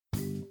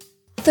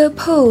The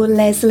Paul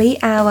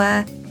Leslie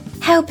Hour,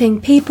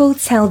 helping people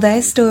tell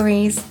their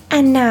stories.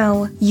 And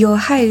now, your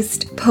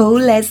host, Paul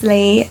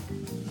Leslie.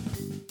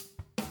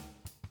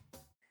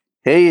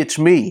 Hey, it's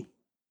me.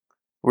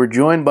 We're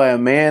joined by a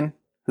man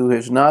who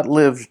has not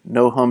lived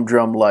no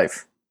humdrum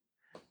life.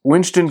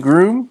 Winston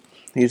Groom.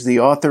 He's the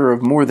author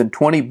of more than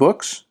 20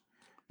 books,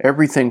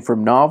 everything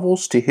from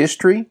novels to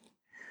history.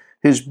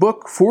 His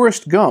book,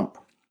 Forrest Gump,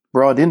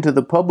 brought into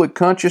the public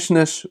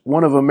consciousness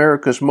one of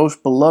America's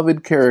most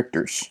beloved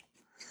characters.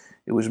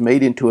 It was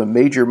made into a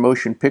major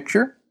motion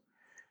picture.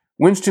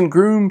 Winston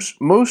Groom's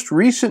most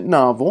recent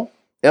novel,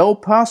 El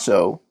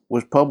Paso,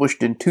 was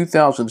published in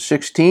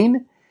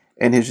 2016,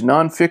 and his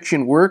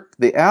nonfiction work,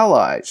 The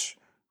Allies,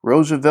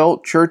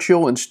 Roosevelt,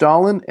 Churchill, and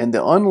Stalin, and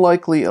the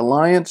Unlikely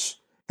Alliance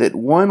That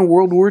Won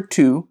World War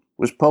II,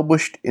 was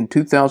published in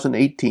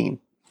 2018.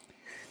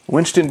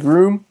 Winston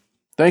Groom,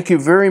 thank you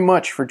very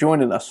much for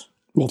joining us.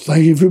 Well,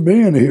 thank you for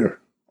being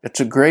here. It's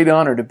a great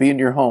honor to be in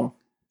your home.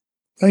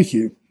 Thank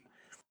you.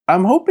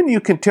 I'm hoping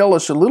you can tell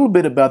us a little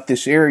bit about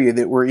this area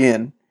that we're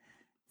in,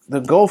 the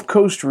Gulf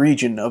Coast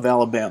region of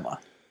Alabama.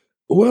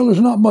 Well,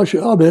 there's not much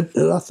of it.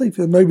 I think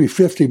there may be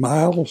 50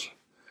 miles.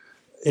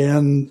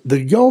 And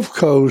the Gulf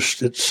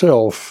Coast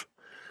itself,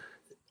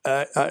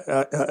 I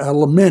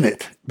lament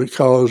it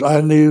because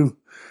I knew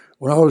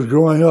when I was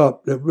growing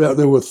up that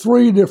there were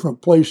three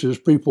different places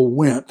people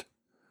went.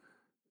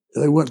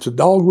 They went to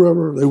Dog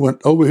River, they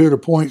went over here to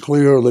Point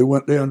Clear, or they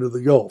went down to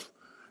the Gulf.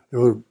 There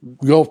were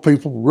Gulf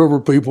people,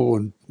 river people,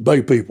 and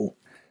bay people.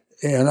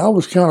 And I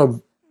was kind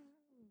of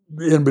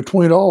in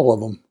between all of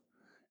them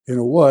in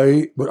a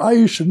way, but I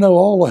used to know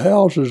all the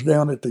houses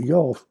down at the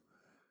Gulf.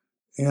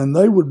 And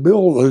they would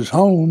build these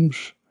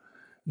homes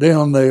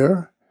down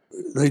there.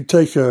 They'd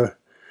take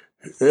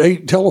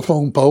 8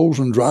 telephone poles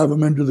and drive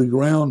them into the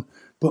ground,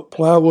 put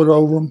plywood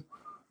over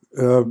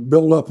them,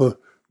 build up a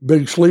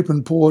big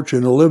sleeping porch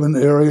and a living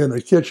area and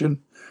a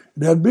kitchen.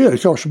 And that'd be it.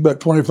 It cost about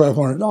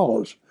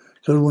 $2,500.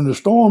 Because when the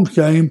storms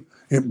came,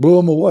 it blew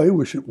them away,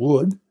 which it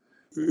would.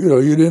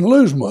 You didn't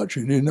lose much.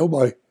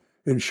 Nobody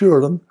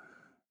insured them.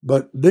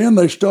 But then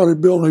they started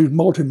building these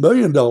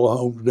multi-million-dollar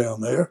homes down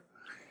there,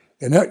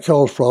 and that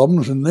caused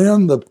problems. And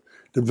then the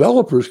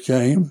developers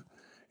came,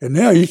 and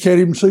now you can't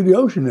even see the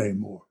ocean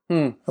anymore.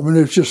 I mean,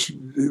 it's just,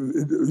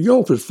 the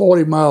Gulf is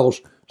 40 miles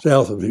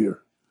south of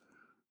here.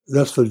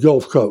 That's the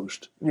Gulf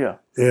Coast. Yeah.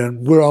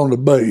 And we're on the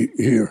bay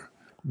here.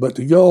 But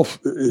the Gulf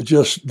is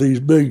just these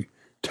big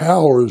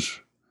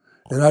towers.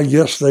 And I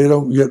guess they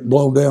don't get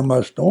blown down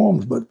by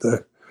storms, but I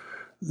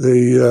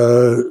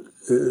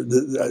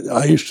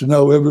used to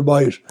know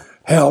everybody's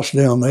house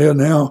down there.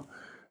 Now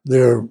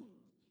there are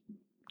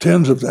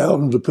tens of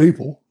thousands of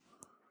people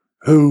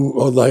who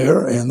are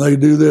there, and they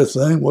do their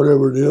thing,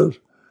 whatever it is.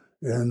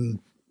 And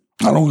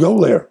I don't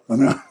go there. I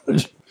mean,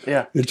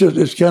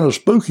 it's kind of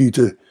spooky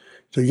to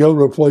go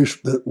to a place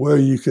where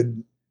you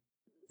could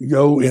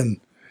go and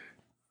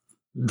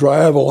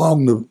drive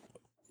along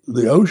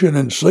the ocean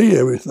and see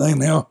everything.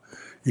 Now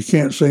you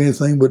can't see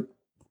anything but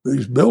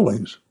these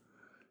buildings.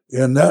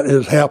 And that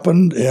has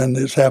happened, and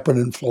it's happened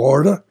in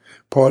Florida,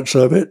 parts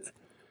of it.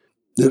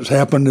 It's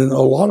happened in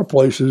a lot of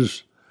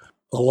places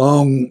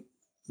along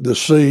the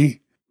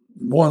sea.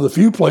 One of the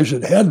few places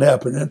it hadn't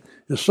happened in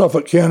is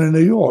Suffolk County,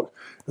 New York.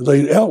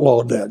 They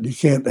outlawed that. You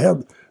can't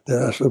have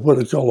that. That's what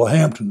they call the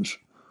Hamptons.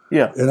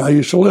 Yeah. And I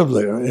used to live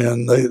there,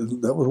 and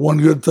that was one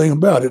good thing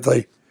about it.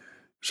 They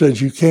said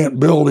you can't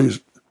build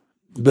these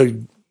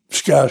big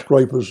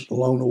skyscrapers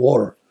along the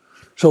water.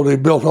 So they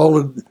built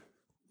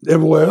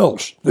everywhere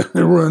else.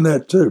 They were in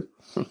that too.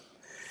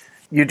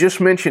 You just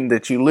mentioned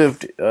that you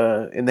lived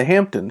in the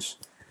Hamptons.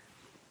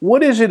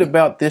 What is it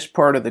about this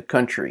part of the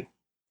country,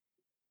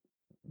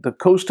 the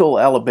coastal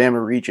Alabama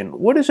region?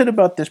 What is it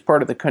about this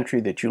part of the country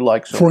that you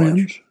like so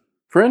much?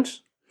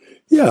 Friends?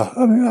 Yeah.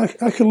 I mean,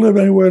 I can live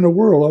anywhere in the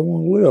world I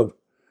want to live.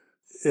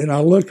 And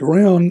I looked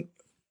around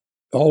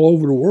all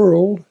over the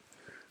world,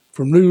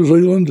 from New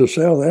Zealand to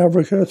South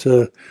Africa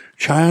to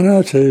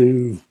China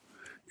to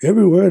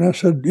everywhere. And I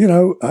said,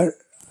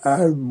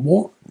 I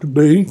want to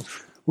be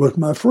with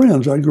my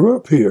friends. I grew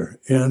up here,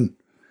 and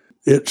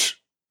it's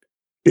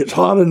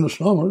hot in the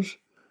summers,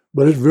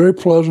 but it's very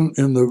pleasant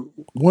in the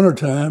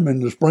wintertime,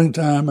 in the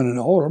springtime, and in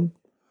the autumn.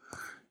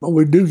 But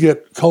we do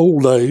get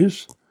cold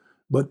days,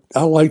 but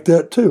I like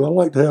that too. I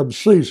like to have the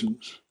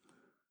seasons.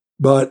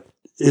 But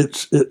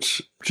it's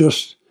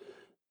just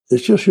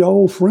your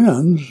old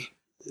friends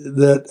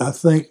that I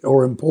think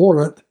are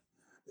important.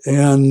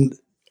 And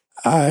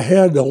I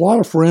had a lot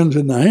of friends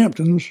in the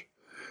Hamptons,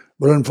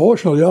 but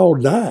unfortunately, all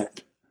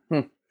died.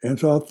 And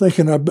so I'm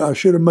thinking I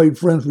should have made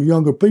friends with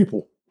younger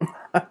people.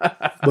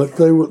 But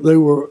they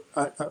were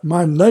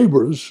my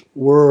neighbors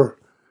were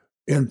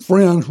and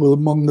friends with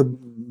among the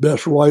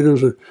best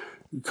writers,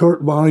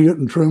 Kurt Vonnegut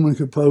and Truman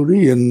Capote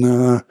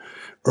and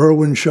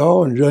Irwin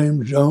Shaw and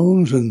James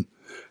Jones and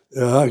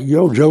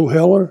Joe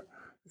Heller.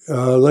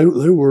 They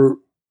were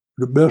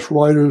the best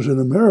writers in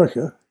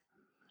America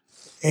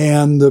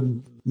and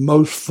the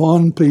most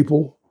fun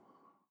people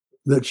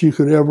that you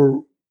could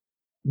ever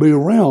be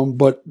around.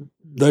 But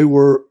they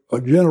were a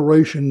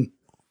generation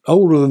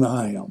older than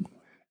I am,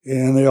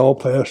 and they all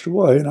passed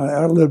away. And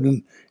I lived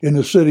in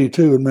the city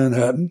too, in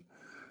Manhattan,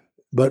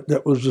 but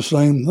that was the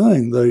same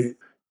thing.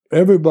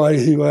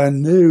 Everybody who I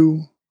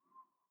knew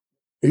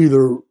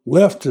either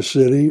left the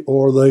city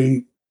or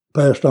they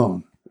passed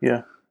on.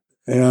 Yeah.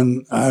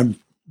 And I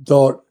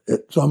thought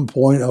at some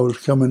point I was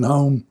coming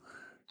home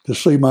to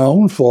see my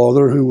own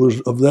father, who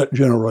was of that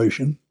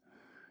generation.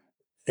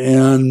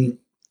 And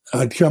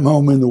I'd come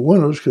home in the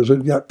winters because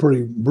it got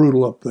pretty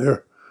brutal up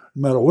there,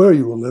 no matter where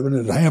you were living.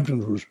 And the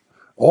Hamptons was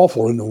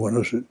awful in the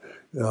winters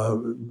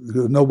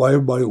because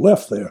everybody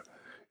left there.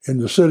 And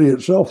the city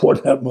itself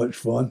wasn't that much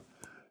fun.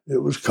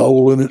 It was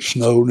cold and it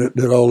snowed and it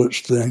did all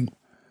its thing.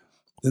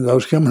 And I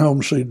was coming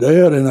home to see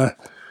Dad, and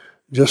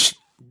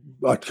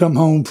I'd come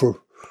home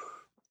for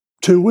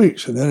 2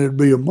 weeks, and then it'd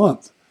be a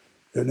month,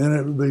 and then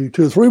it would be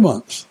 2 or 3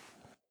 months.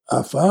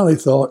 I finally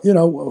thought,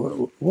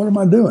 what am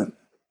I doing?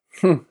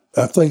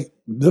 I think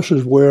this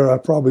is where I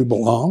probably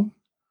belong.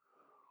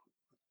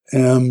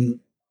 And,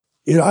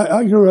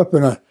 I grew up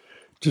the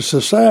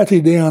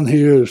society down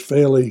here is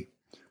fairly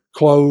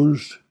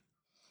closed.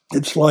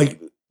 It's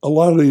like a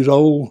lot of these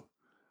old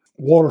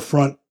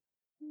waterfront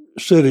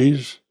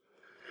cities.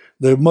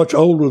 They're much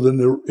older than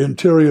the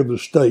interior of the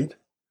state,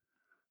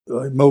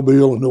 like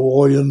Mobile and New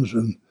Orleans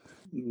and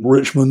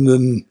Richmond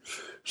and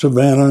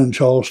Savannah and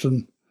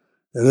Charleston.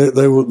 And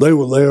they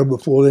were there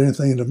before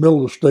anything in the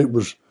middle of the state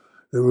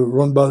they were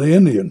run by the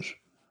Indians.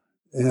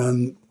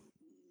 And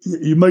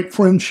you make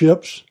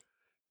friendships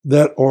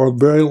that are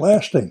very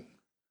lasting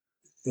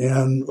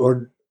and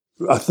are,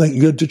 I think,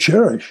 good to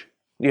cherish.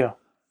 Yeah.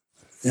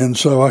 And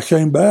so I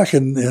came back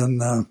and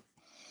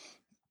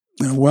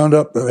wound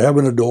up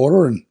having a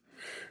daughter, and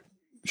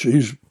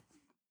she's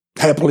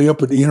happily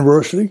up at the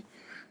university.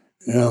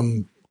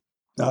 I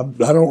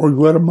don't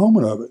regret a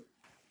moment of it.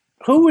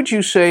 Who would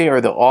you say are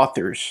the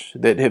authors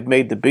that have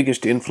made the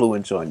biggest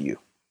influence on you?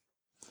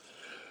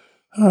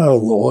 Oh,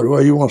 Lord.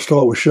 Well, you want to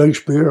start with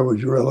Shakespeare, or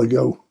would you rather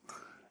go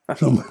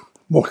some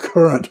more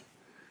current?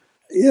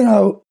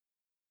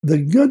 The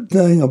good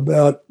thing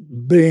about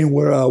being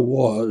where I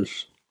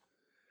was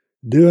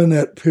during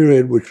that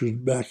period, which was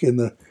back in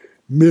the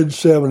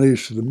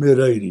mid-'70s to the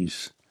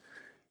mid-'80s,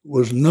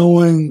 was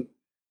knowing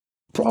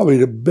probably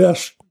the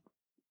best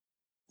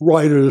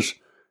writers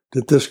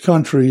that this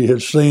country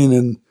had seen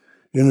in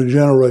a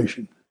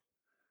generation.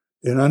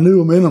 And I knew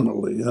them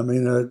intimately. I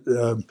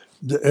mean,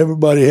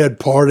 everybody had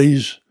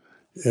parties,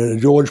 and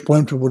George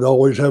Plimpton would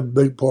always have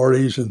big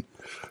parties, and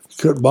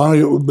Kurt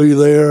Vonnegut would be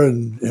there,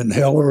 and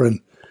Heller, and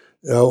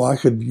I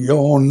could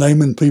go on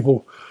naming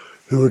people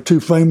who were too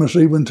famous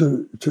even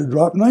to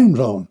drop names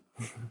on.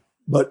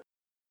 But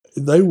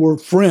they were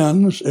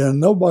friends, and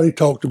nobody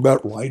talked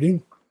about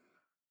writing.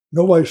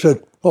 Nobody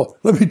said, "Oh,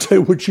 let me tell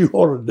you what you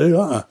ought to do."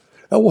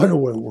 That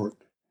wasn't where it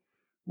worked.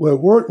 Where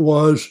it worked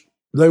was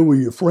they were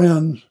your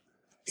friends,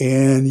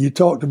 and you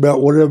talked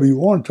about whatever you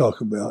want to talk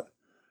about.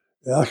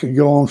 I could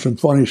go on some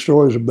funny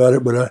stories about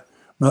it, but I'm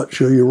not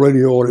sure your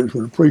radio audience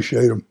would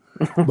appreciate them.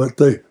 But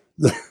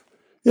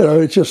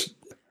it's just,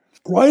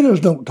 writers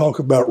don't talk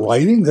about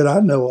writing that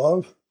I know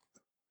of.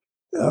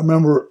 I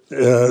remember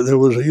there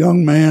was a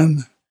young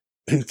man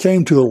who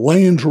came to a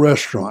Lane's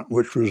restaurant,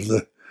 which was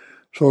the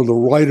sort of the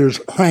writers'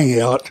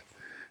 hangout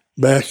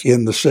back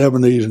in the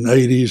 70s and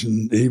 80s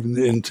and even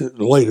into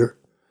later.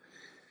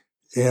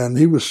 And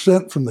he was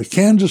sent from the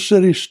Kansas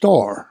City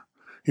Star.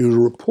 He was a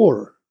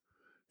reporter.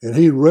 And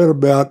he read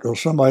about, or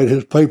somebody at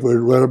his paper had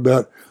read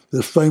about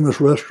this famous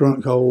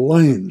restaurant called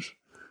Lane's,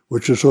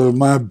 which is sort of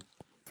my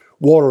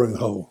watering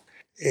hole.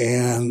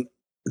 And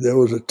there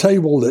was a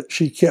table that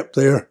she kept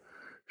there.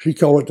 She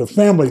called it the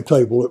family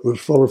table. It was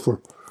sort of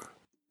for,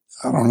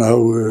 I don't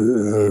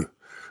know,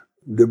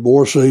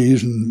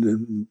 divorcees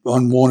and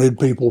unwanted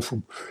people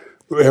from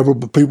wherever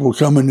people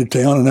come into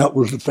town, and that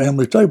was the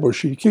family table.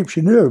 She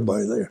knew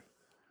everybody there.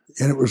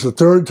 And it was the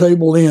third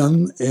table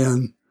in,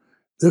 and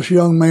this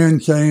young man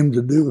came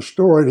to do a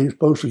story. He was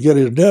supposed to get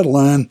his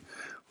deadline.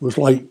 It was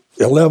like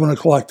 11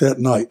 o'clock that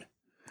night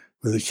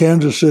with the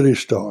Kansas City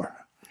Star.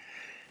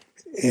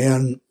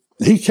 And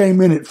he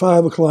came in at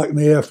 5 o'clock in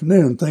the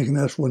afternoon thinking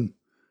that's when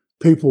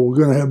people were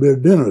going to have their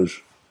dinners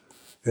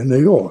in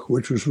New York,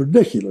 which was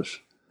ridiculous.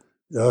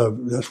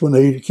 That's when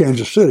they eat at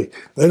Kansas City.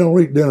 They don't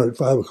eat dinner at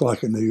 5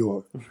 o'clock in New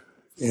York.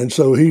 And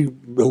so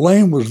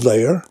Elaine was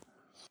there,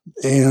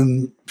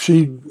 and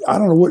I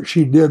don't know what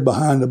she did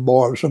behind the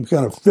bar, some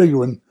kind of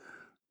figuring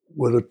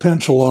with a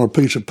pencil on a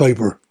piece of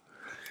paper.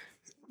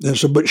 And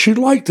so, but she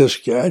liked this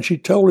guy, and she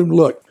told him,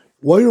 "Look,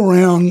 wait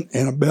around,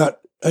 and about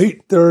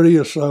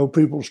 8:30 or so,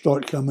 people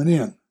start coming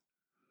in."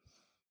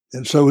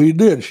 And so he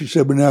did. She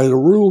said, "But now the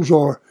rules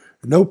are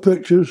no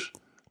pictures,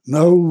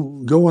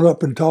 no going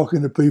up and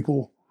talking to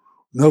people,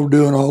 no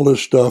doing all this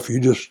stuff. You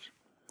just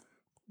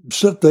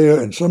sit there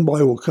and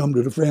somebody will come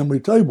to the family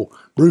table.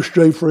 Bruce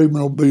J.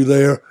 Friedman will be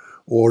there,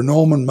 or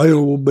Norman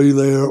Mailer will be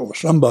there, or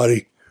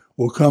somebody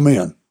will come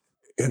in."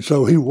 And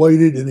so he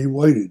waited and he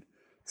waited.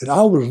 And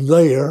I was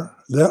there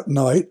that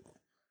night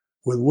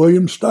with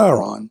William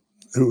Styron.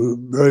 who was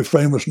a very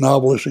famous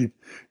novelist. He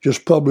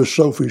just published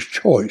Sophie's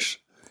Choice.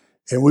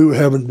 And we were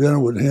having dinner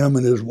with him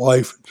and his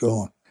wife and so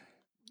on.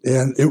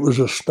 And it was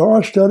a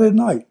star-studded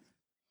night.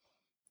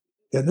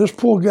 And this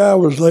poor guy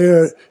was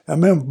there. I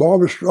remember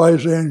Barbara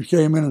Streisand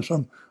came in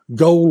some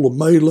gold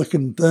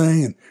looking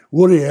thing, and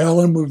Woody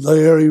Allen was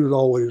there. He was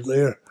always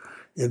there.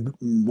 And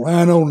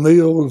Ryan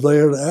O'Neal was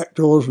there, the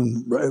actors,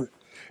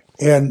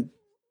 and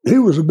he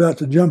was about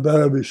to jump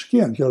out of his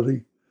skin because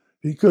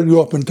he couldn't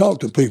go up and talk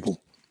to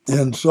people.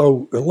 And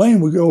so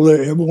Elaine would go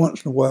there every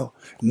once in a while.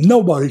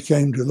 Nobody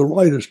came to the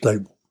writer's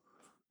table,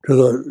 to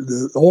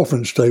the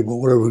orphan's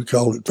table, whatever we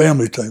call it,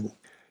 family table.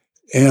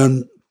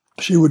 And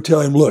she would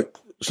tell him, look,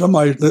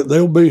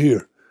 they'll be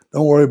here.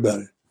 Don't worry about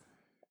it.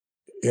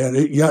 And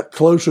it got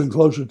closer and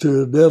closer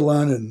to the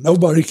deadline, and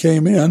nobody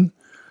came in.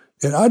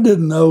 And I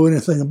didn't know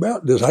anything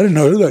about this. I didn't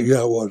know who that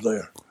guy was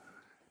there.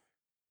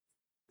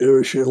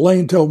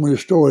 Elaine told me the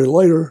story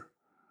later,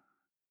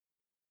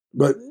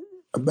 but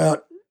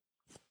about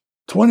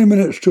 20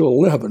 minutes to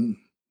 11,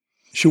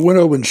 she went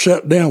over and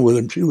sat down with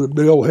him. She was a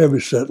big old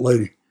heavy-set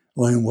lady,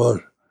 Elaine was,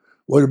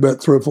 weighed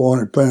about 300 or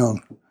 400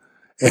 pounds.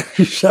 And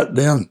she sat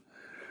down.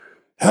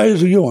 How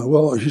is it going?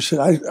 Well, she said,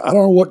 I don't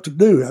know what to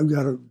do. I've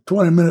got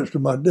 20 minutes to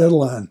my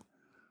deadline.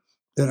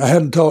 And I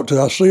hadn't talked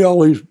to, I see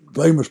all these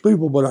famous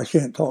people, but I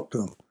can't talk to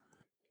them.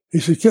 He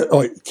said,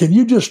 can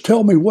you just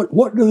tell me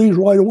what do these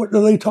writers, what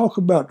do they talk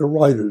about, the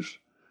writers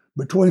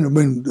between them?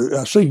 I mean,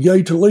 I see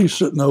Gay Talese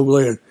sitting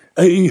over there, and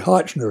A.E.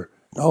 Hotchner,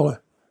 and all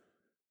that.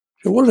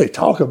 I said, what do they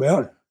talk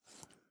about?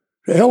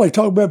 Hell, they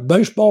talk about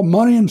baseball,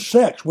 money, and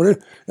sex.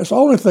 That's the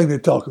only thing they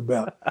talk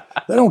about.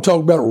 They don't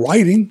talk about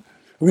writing.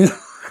 I mean,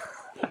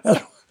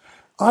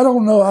 I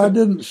don't know. I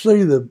didn't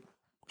see the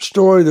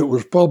story that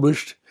was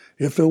published,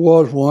 if there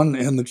was one,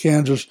 in the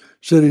Kansas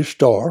City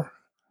Star.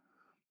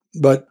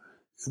 But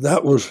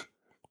that was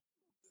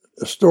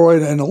a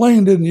story, and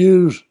Elaine didn't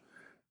use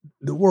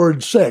the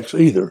word sex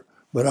either.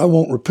 But I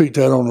won't repeat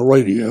that on the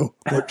radio,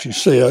 what she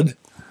said.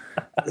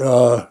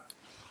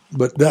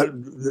 But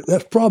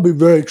that's probably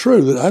very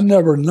true, that I've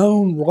never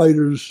known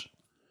writers.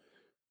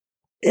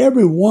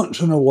 Every once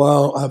in a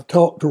while, I've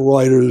talked to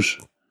writers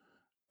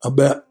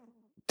about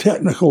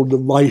technical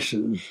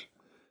devices.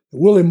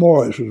 Willie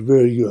Morris was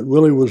very good.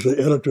 Willie was the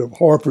editor of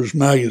Harper's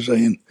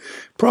Magazine,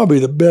 probably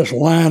the best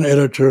line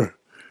editor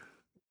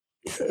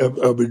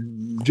of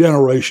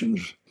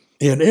generations.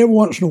 And every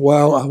once in a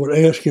while, I would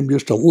ask him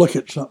just to look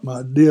at something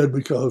I did,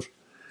 because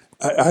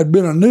I'd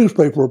been a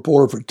newspaper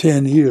reporter for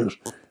 10 years.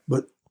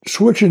 But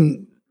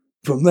switching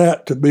from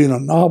that to being a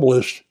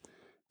novelist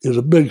is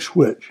a big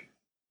switch.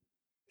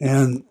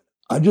 And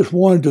I just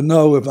wanted to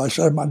know if I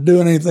said, am I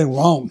doing anything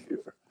wrong here?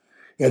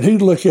 And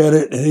he'd look at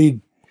it and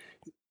he'd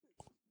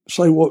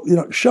say, well,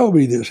 show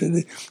me this.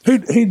 And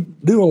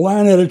he'd do a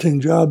line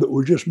editing job that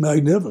was just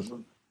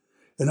magnificent.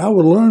 And I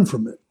would learn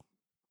from it.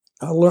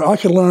 I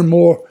could learn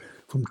more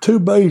from 2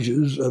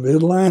 pages of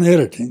his line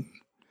editing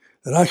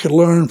than I could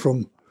learn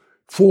from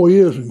 4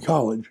 years in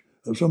college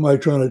of somebody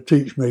trying to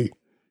teach me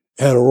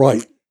how to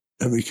write.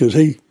 Because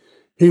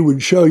he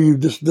would show you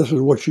this is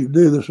what you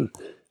do. This is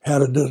how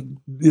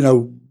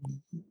to,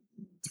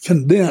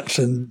 condense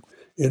and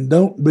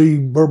don't be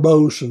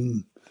verbose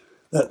and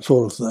that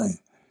sort of thing.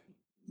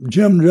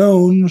 Jim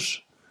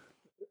Jones,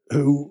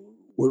 who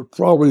was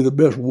probably the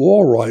best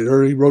war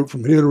writer, he wrote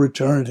From Here to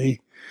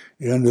Eternity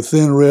and The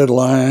Thin Red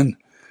Line,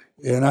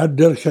 and I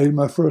dedicated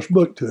my first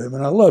book to him,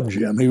 and I loved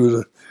Jim. He was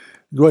a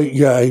great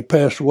guy. He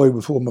passed away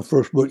before my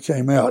first book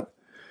came out,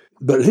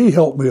 but he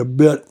helped me a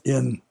bit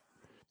in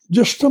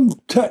just some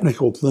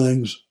technical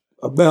things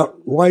about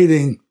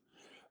writing.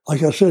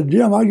 Like I said,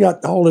 Jim, I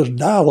got all this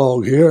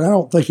dialogue here, and I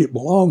don't think it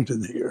belongs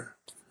in here.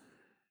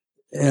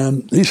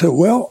 And he said,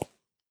 well,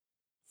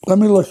 let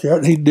me look at it.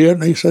 And he did,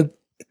 and he said,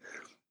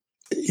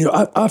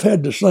 I've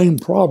had the same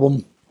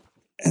problem.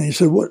 And he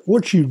said,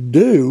 what you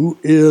do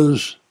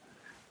is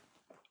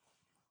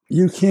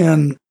you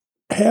can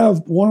have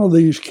one of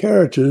these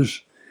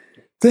characters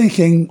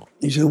thinking,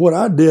 he said, what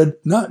I did,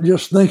 not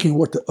just thinking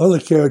what the other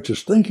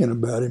character's thinking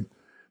about him,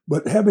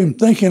 but have him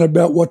thinking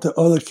about what the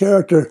other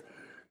character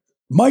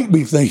might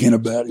be thinking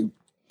about him.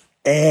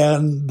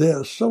 And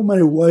there's so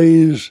many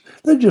ways.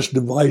 They're just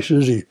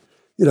devices.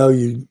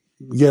 You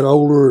get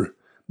older,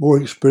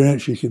 more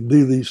experienced, you can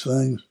do these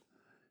things.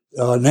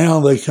 Now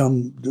they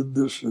come to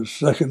this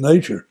second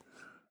nature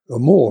or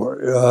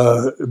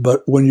more.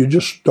 But when you're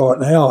just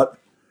starting out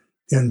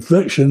in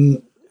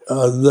fiction,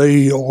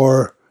 they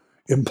are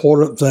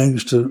important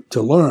things to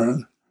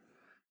learn.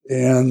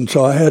 And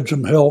so I had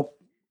some help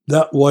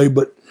that way,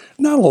 but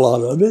not a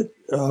lot of it.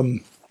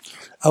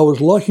 I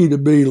was lucky to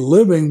be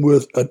living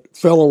with a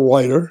fellow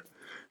writer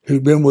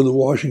who'd been with the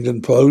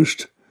Washington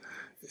Post,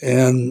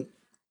 and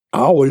I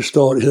always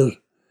thought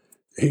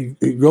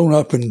he'd grown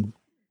up in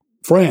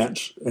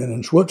France and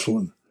in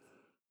Switzerland,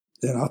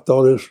 and I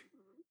thought his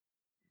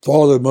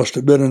father must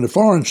have been in the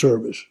Foreign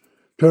Service.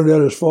 Turned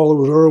out his father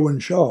was Irwin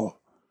Shaw,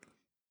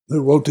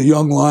 who wrote The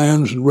Young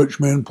Lions and Rich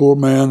Man, Poor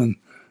Man, and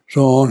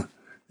so on.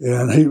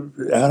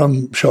 And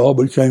Adam Shaw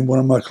became one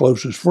of my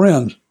closest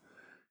friends.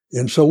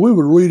 And so we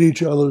would read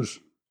each other's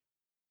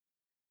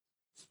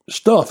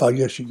stuff, I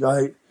guess you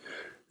might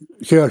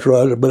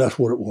characterize it, but that's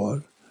what it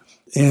was.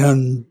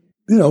 And,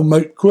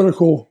 make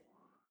critical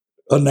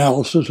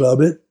analysis of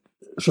it,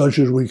 such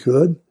as we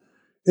could.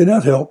 And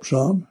that helped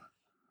some.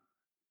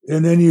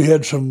 And then you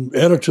had some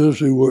editors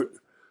who were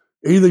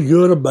either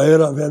good or bad.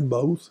 I've had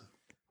both.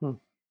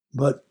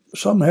 But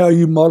somehow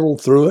you muddle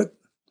through it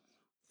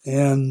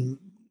and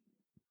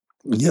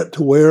get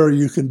to where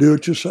you can do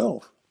it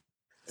yourself.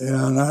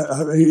 And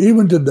I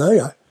even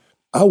today,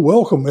 I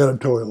welcome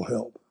editorial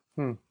help.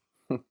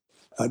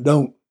 I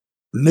don't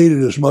need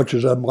it as much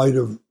as I might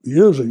have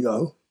years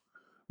ago.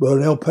 But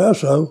in El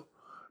Paso,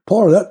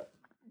 part of that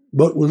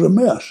book was a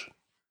mess.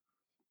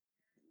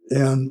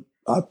 And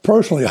I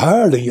personally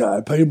hired a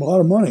guy, paid him a lot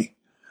of money.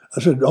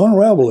 I said,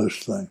 unravel this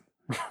thing.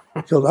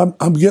 Because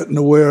I'm getting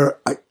to where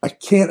I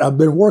can't, I've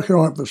been working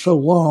on it for so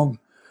long,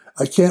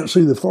 I can't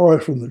see the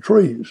forest from the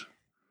trees.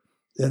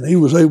 And he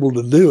was able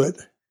to do it.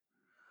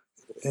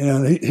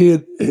 And he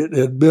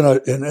had been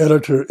an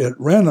editor at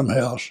Random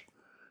House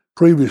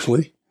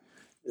previously,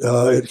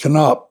 at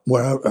Canop,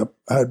 where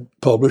I had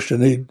published,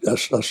 and I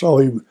saw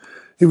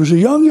he was a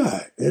young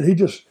guy. And he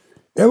just,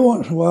 every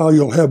once in a while,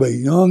 you'll have a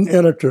young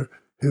editor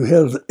who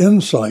has the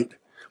insight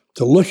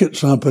to look at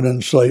something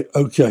and say,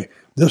 okay,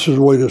 this is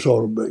the way this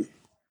ought to be.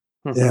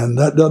 And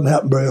that doesn't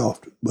happen very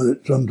often, but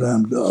it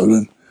sometimes does.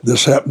 And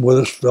this happened with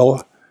this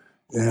fella.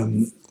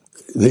 And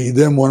he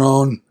then went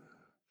on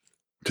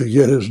to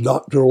get his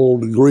doctoral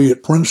degree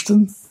at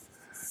Princeton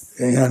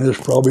and is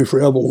probably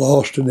forever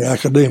lost in the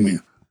academia.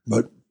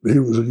 But he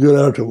was a good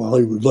editor while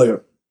he was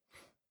there.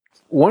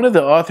 One of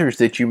the authors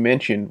that you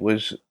mentioned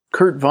was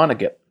Kurt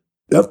Vonnegut.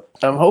 Yep.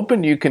 I'm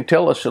hoping you can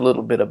tell us a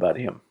little bit about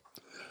him.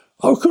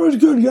 Oh, Kurt's a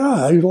good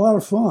guy. He's a lot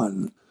of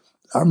fun.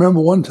 I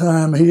remember one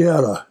time he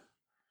had a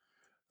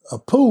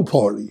pool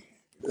party.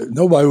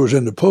 Nobody was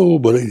in the pool,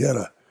 but he had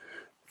a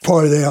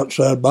party there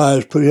outside by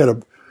his pool. He had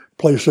a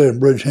place there in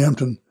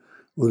Bridgehampton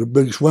with a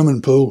big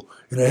swimming pool,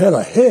 and it had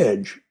a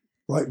hedge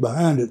right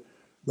behind it,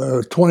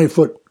 a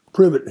 20-foot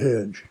privet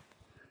hedge.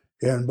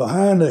 And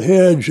behind the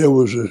hedge, there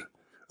was an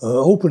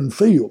open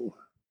field.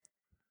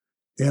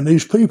 And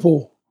these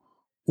people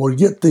would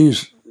get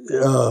these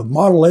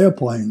model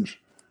airplanes,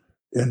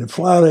 and they'd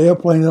fly the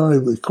airplane on, they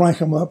would crank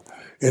them up,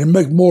 and it'd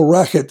make more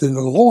racket than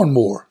the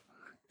lawnmower.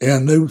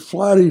 And they would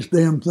fly these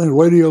damn things,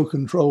 radio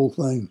control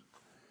things.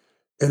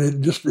 And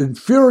it just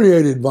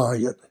infuriated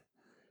Vonnegut.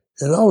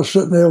 And I was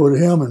sitting there with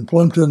him and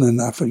Plimpton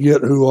and I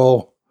forget who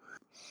all.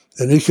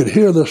 And he could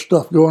hear this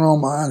stuff going on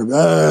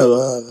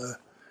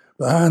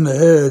behind the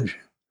hedge.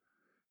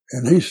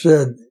 And he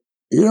said,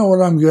 you know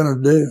what I'm going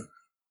to do?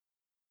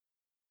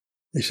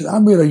 He said,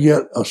 I'm going to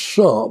get a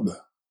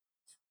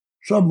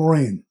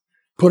submarine,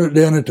 put it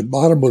down at the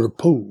bottom of the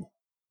pool.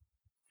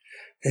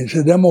 And he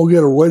said, I'm going to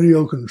get a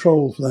radio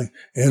control thing,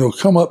 and it'll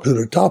come up to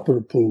the top of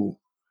the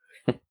pool.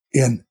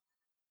 And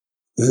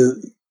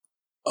the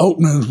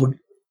openings would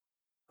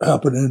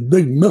happen, and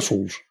big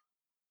missiles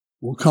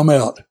will come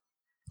out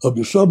of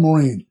the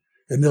submarine,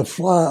 and they'll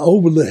fly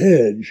over the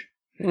hedge,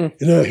 and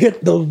they'll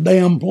hit those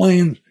damn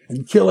planes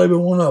and kill every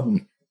one of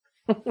them.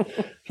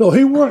 So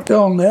he worked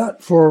on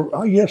that for,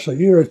 I guess, a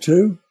year or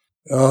two.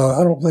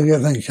 I don't think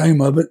anything came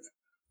of it,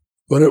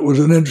 but it was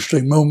an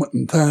interesting moment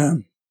in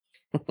time.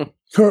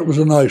 Kurt was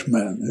a nice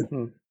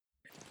man.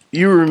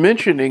 You were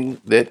mentioning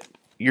that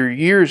your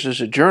years as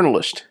a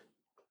journalist.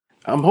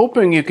 I'm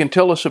hoping you can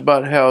tell us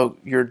about how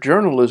your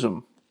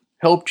journalism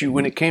helped you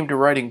when it came to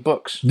writing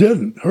books.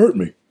 Didn't hurt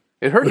me.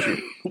 It hurt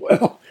you?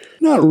 Well,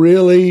 not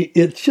really.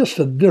 It's just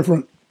a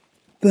different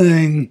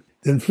thing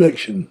than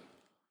fiction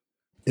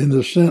in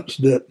the sense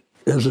that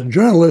as a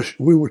journalist,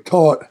 we were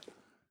taught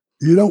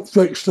you don't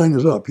fix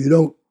things up. You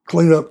don't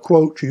clean up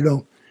quotes. You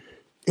don't.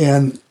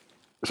 And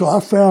so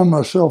I found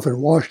myself in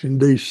Washington,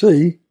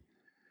 D.C.,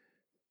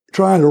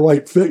 trying to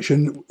write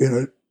fiction in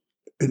an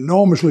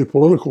enormously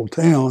political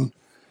town.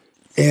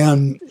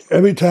 And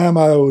every time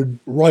I would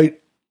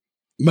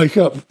make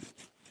up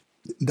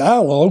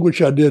dialogue,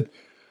 which I did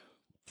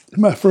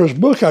in my first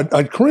book,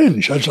 I'd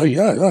cringe. I'd say,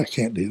 yeah, I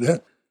can't do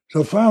that.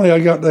 So finally I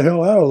got the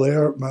hell out of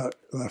there.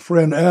 My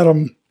friend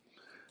Adam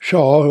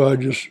Shaw, who I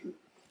just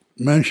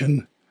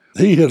mentioned,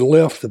 he had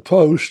left the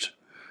Post.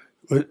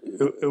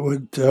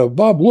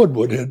 Bob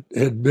Woodward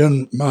had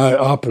been my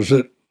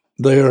opposite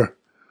there,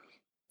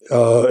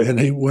 and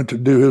he went to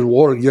do his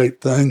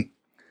Watergate thing.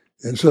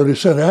 And so they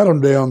sent Adam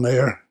down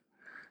there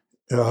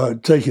to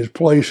take his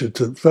place at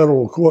the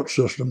federal court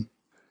system.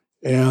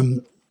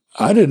 And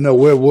I didn't know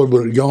where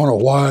Woodward had gone or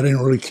why. I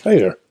didn't really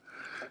care,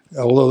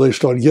 although they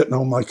started getting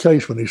on my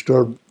case when he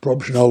started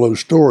publishing all those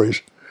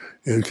stories.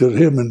 Because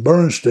him and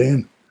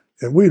Bernstein,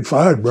 and we had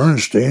fired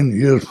Bernstein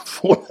years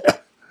before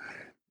that.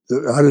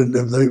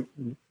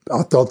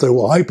 I thought they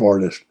were hype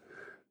artists.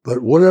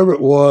 But whatever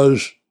it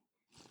was,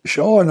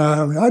 Shaw and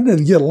I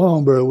didn't get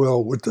along very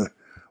well with the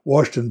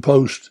Washington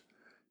Post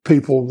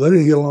people. They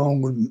didn't get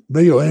along with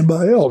me or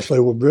anybody else. They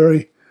were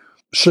very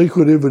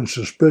secretive and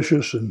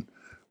suspicious and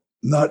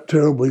not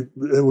terribly,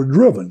 they were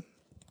driven.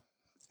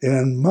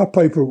 And my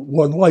paper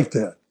wasn't like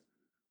that.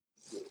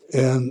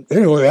 And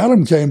anyway,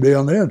 Adam came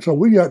down there, and so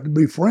we got to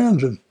be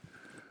friends. And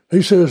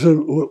he says,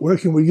 where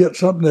can we get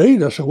something to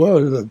eat? I said, well,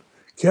 there's a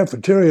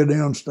cafeteria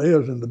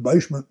downstairs in the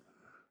basement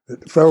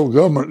at the federal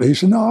government. He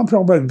said, no, I'm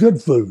talking about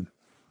good food.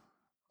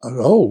 I said,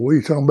 oh, what are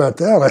you talking about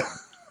that?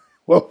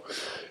 Well,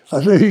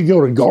 I said, you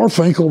go to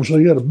Garfinkel's.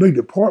 They had a big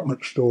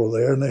department store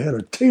there, and they had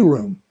a tea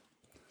room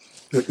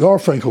at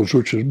Garfinkel's,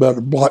 which is about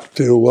a block or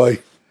two away.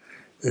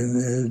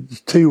 And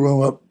the tea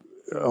room up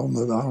on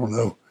the, I don't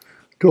know,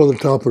 toward the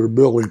top of the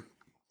building.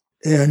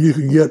 And you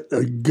can get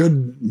a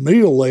good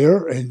meal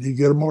there, and you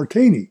get a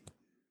martini.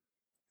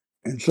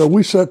 And so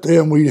we sat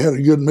there, and we had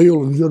a good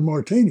meal and good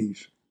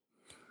martinis.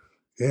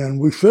 And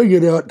we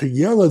figured out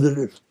together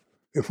that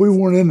if we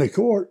weren't in the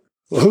court,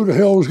 well, who the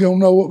hell was going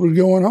to know what was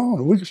going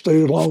on? We could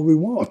stay as long as we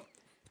want.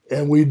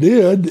 And we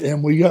did,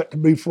 and we got to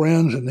be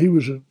friends, and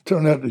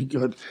turned out to be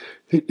good.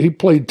 He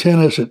played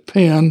tennis at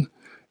Penn,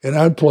 and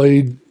I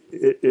played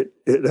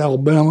at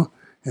Alabama.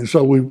 And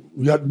so we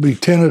got to be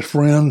tennis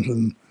friends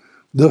and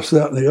this,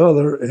 that, and the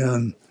other.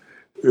 And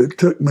it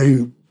took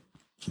me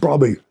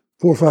probably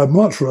 4 or 5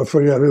 months for I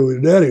figured out who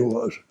his daddy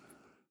was.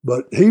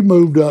 But he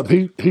moved up.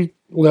 He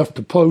left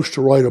the Post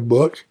to write a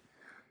book.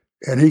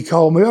 And he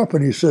called me up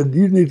and he said,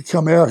 you need to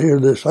come out here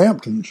to this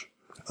Hamptons.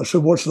 I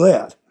said, what's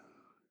that?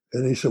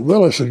 And he said,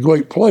 well, it's a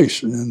great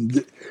place.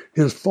 And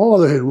his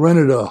father had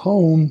rented a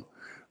home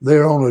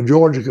there on the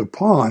Georgia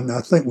Pond,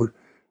 I think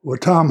where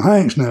Tom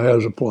Hanks now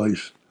has a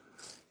place.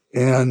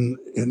 And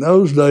in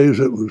those days,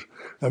 it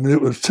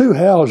was 2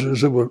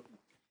 houses that were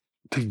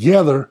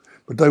together,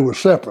 but they were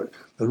separate.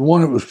 There's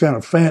one that was kind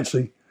of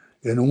fancy,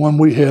 and the one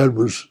we had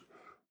was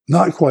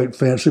not quite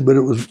fancy, but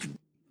it was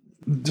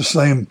the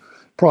same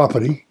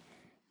property.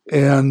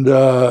 And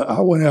I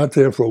went out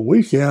there for a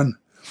weekend,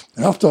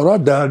 and I thought I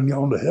died and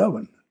gone to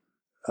heaven.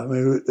 I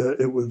mean,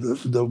 it was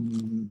the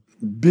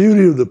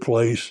beauty of the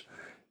place,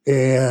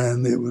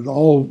 and it was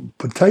all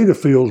potato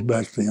fields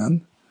back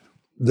then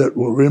that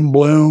were in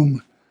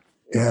bloom,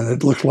 and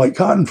it looked like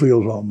cotton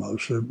fields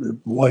almost,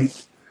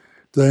 white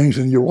things,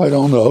 and you're right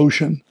on the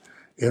ocean,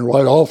 and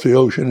right off the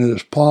ocean is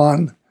this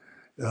pond,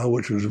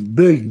 which was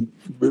big,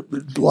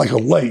 like a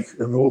lake,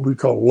 I mean, what we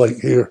call a lake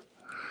here.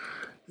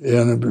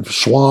 And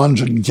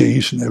swans and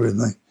geese and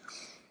everything.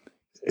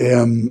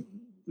 And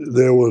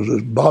there was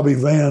this Bobby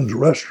Van's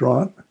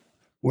restaurant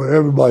where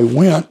everybody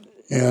went,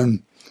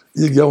 and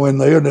you'd go in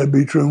there, and there'd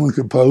be Truman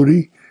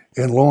Capote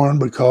and Lauren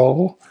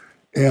Bacall,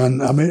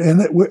 and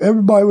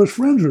everybody was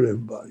friends with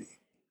everybody.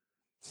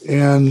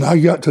 And I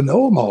got to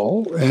know them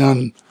all,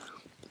 and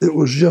it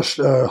was just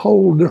a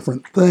whole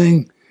different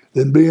thing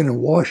than being in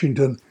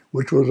Washington,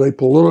 which was a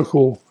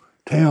political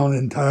town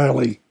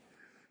entirely.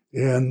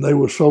 And they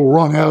were so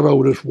wrung out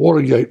over this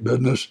Watergate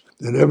business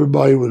that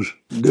everybody was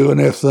doing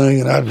their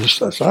thing, and I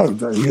decided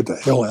to get the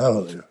hell out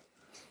of there.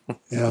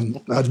 And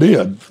I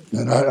did.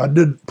 And I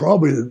did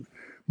probably the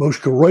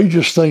most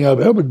courageous thing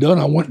I've ever done.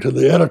 I went to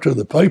the editor of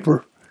the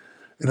paper,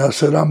 and I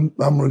said, I'm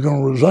going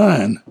to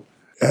resign,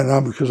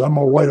 because I'm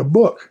going to write a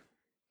book.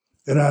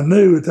 And I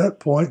knew at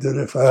that point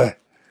that if I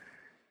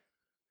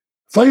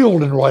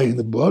failed in writing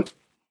the book,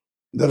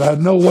 that I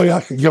had no way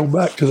I could go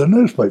back to the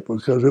newspaper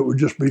because it would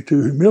just be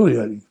too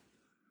humiliating.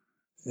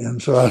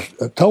 And so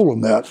I told him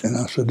that, and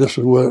I said, this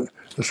is the way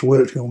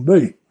it's going to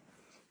be.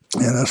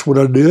 And that's what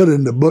I did,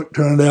 and the book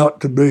turned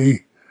out to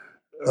be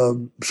a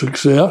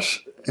success,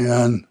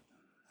 and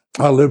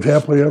I lived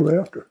happily ever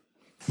after.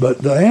 But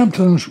the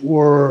Hamptons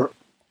were,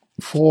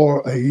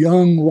 for a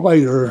young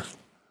writer,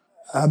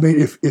 I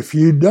mean, if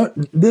you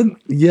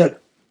didn't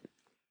get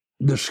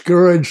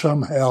discouraged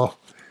somehow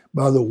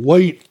by the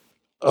weight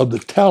of the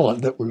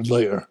talent that was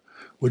there,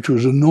 which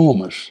was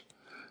enormous.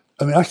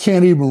 I mean, I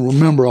can't even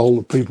remember all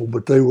the people,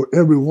 but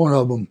every one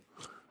of them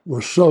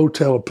was so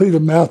talented. Peter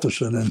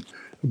Matheson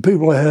and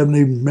people I haven't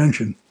even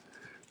mentioned.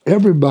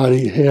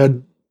 Everybody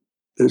had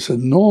this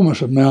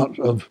enormous amount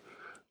of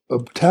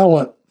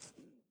talent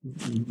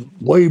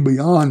way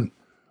beyond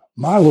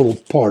my little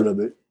part of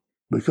it,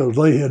 because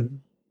they had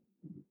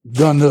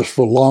done this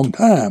for a long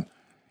time.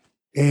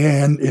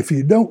 And if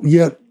you don't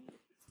get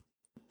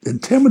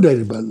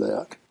intimidated by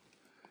that,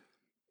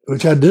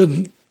 which I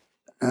didn't,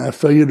 I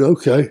figured,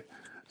 okay,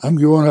 I'm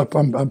going up,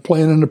 I'm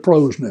playing in the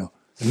pros now.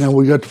 And now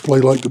we got to play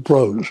like the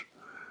pros.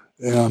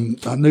 And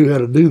I knew how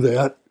to do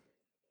that,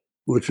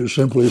 which is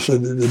simply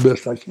said the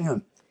best I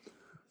can.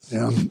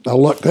 And I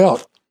lucked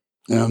out.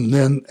 And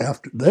then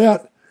after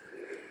that,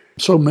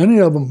 so many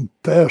of them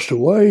passed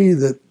away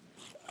that,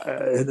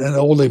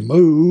 and they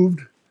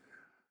moved.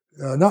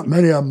 Not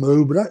many of them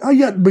moved, but I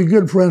got to be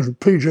good friends with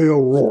P.J.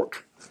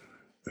 O'Rourke,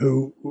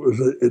 who was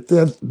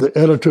the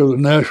editor of the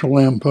National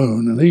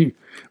Lampoon, and he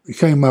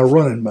became my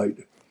running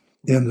mate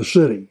in the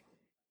city,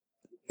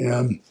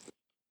 and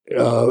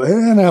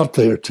out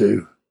there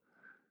too.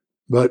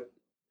 But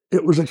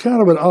it was a kind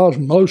of an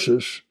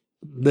osmosis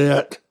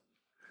that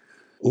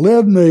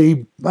led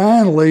me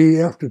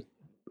finally, after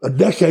a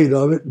decade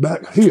of it,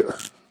 back here.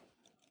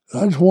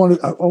 I wanted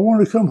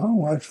to come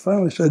home. I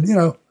finally said,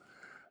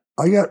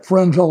 I got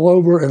friends all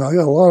over, and I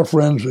got a lot of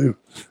friends who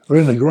are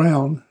in the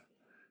ground.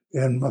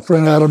 And my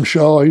friend Adam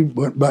Shaw, he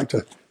went back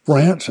to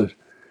France. And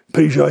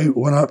PJ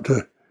went up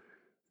to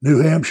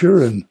New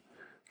Hampshire, and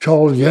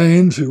Charles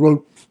Gaines, who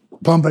wrote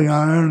Pumping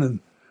Iron, and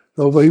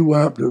so he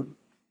went up to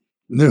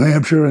New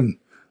Hampshire, and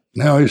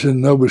now he's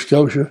in Nova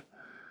Scotia.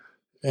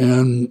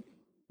 And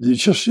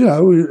it's just,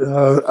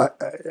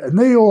 New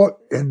York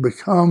had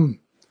become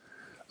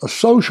a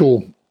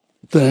social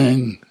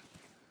thing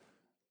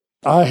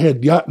I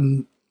had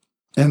gotten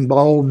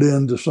involved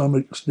in to some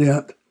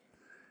extent,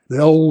 the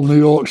old New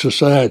York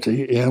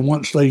society, and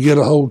once they get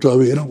a hold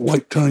of you, they don't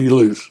like turning you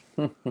loose.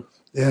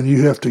 And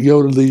you have to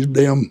go to these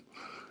damn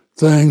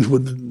things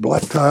with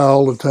black tie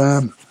all the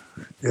time.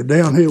 And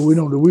down here, we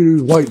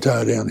do white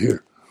tie down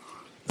here.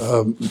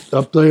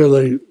 Up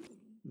there,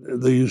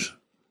 these,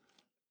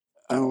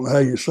 I don't know how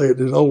you say it,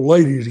 these old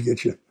ladies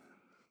get you,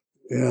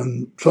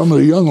 and some of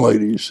the young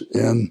ladies.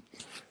 And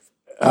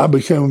I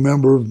became a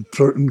member of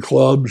certain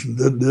clubs and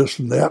did this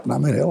and that. And I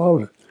mean, hell,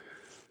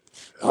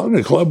 I was in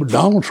a club with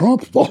Donald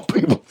Trump, of all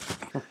people.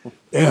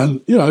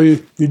 And,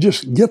 you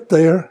just get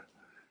there,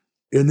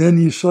 and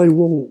then you say,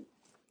 well,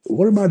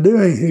 what am I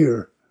doing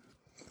here?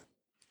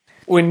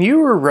 When you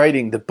were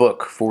writing the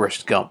book,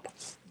 Forrest Gump,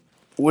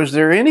 was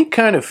there any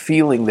kind of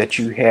feeling that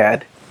you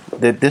had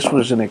that this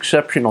was an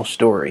exceptional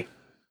story?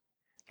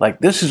 Like,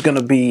 this is going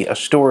to be a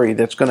story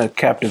that's going to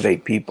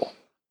captivate people?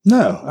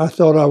 No, I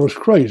thought I was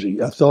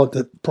crazy. I thought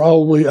that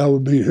probably I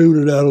would be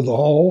hooted out of the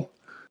hall.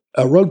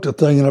 I wrote the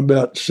thing in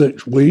about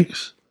 6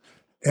 weeks,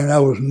 and I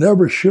was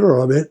never sure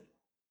of it.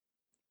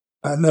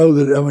 I know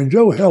that,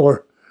 Joe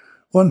Heller,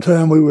 one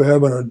time we were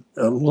having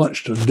a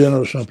lunch to dinner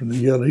or something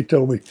together. He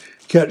told me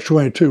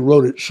Catch-22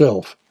 wrote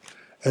itself.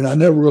 And I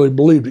never really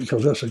believed it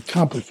because that's a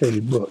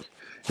complicated book.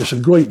 It's a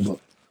great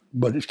book,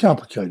 but it's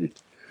complicated.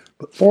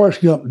 But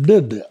Forrest Gump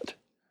did that.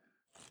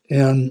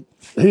 And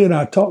he and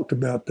I talked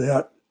about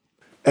that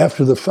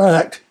after the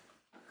fact.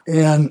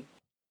 And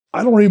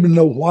I don't even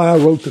know why I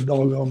wrote the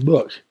doggone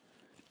book.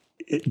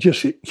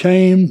 It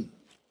came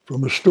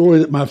from a story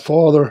that my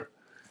father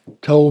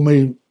told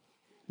me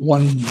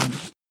one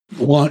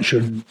lunch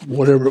or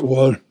whatever it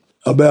was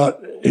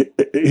about.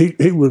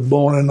 He was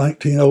born in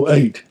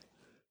 1908,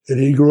 and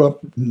he grew up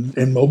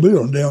in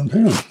Mobile,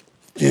 downtown.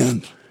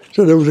 And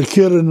so there was a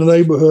kid in the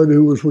neighborhood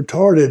who was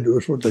retarded,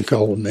 was what they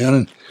called him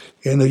then,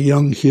 and a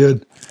young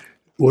kid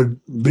would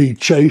be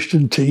chased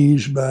and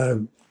teased by,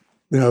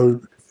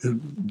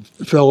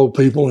 fellow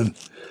people. And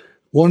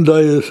one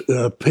day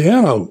a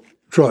piano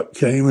truck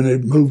came, and they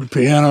moved the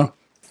piano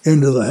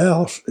into the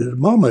house his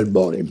mom had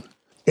bought him.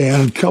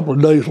 And a couple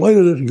of days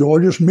later, this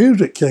gorgeous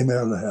music came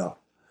out of the house.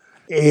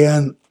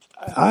 And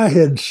I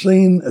had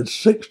seen a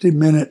 60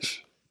 Minutes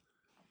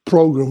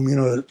program,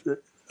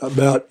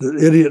 about the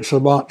idiot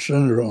savant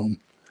syndrome,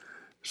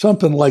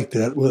 something like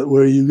that,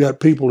 where you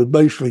got people who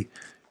basically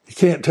you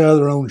can't tie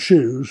their own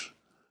shoes,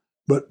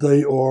 but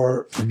they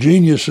are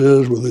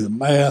geniuses with either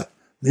math,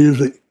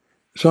 music,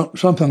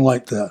 something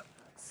like that.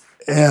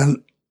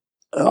 And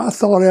I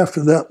thought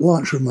after that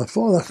lunch with my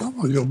father, I thought,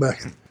 I'm going to go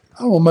back and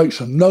I'm going to make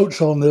some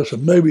notes on this,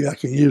 and maybe I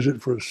can use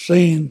it for a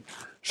scene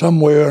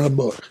somewhere in a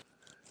book.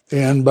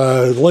 And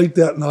by late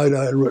that night,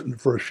 I had written the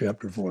first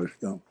chapter of Forrest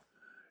Gump.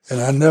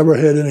 And I never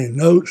had any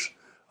notes.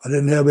 I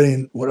didn't have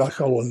any, what I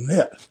call a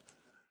net.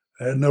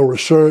 I had no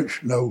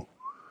research,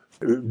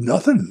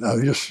 nothing.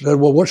 I just said,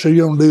 well, what's he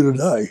going to do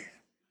today?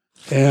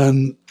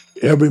 And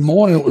every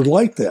morning it was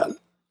like that.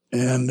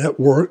 And that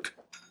worked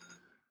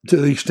to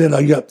the extent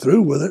I got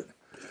through with it.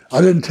 I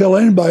didn't tell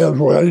anybody I was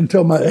working. I didn't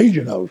tell my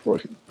agent I was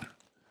working.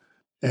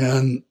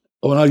 And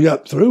when I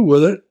got through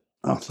with it,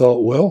 I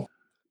thought, well,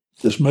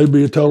 this may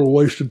be a total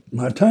waste of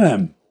my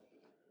time.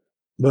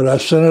 But I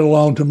sent it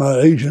along to my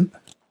agent,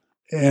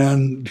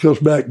 and because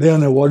back then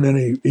there wasn't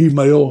any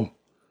email,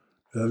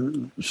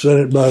 sent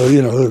it by,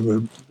 in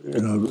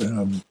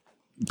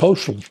a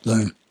postal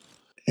thing.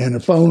 And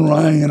the phone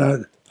rang,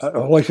 and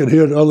all I could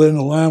hear at the other end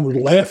of the line was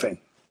laughing.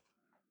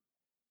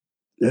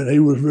 And he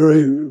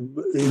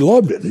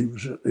loved it. He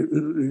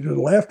just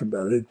laughed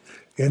about it.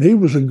 And he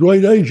was a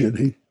great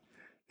agent.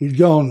 He's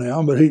gone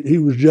now, but he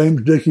was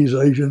James Dickey's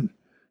agent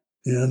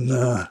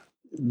and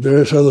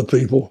various other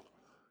people.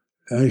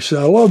 And he said,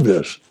 I love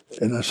this.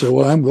 And I said,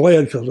 well, I'm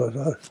glad,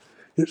 because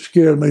it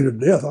scared me to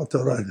death. I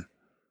thought I'd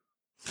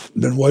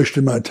been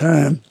wasting my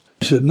time.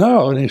 He said,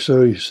 no. And he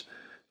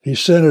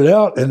sent it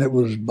out, and it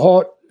was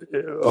bought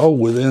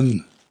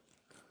within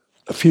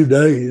a few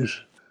days.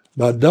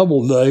 By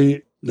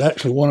Doubleday,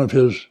 actually one of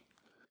his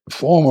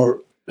former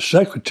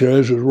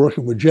secretaries was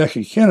working with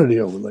Jackie Kennedy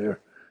over there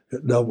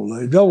at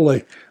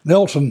Doubleday.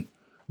 Nelson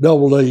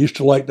Doubleday used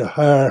to like to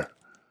hire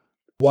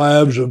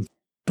wives of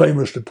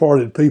famous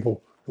departed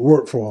people to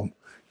work for him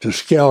to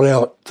scout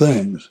out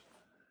things.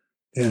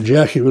 And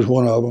Jackie was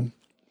one of them.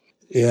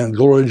 And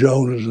Gloria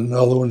Jones is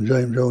another one,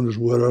 James Jones'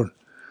 widow.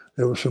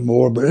 There were some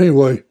more. But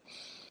anyway,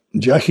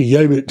 Jackie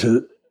gave it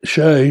to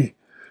Shay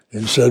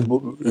and said,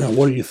 well,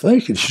 what do you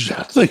think? And she said,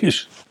 I think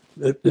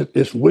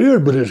it's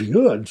weird, but it's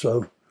good.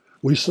 So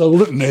We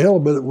sold it in hell,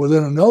 but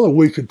within another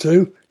week or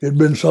two, it had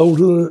been sold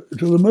to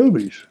the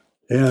movies.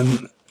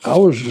 And I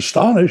was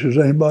astonished as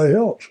anybody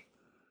else.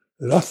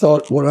 And I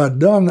thought what I'd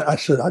done, I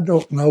said, I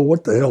don't know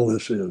what the hell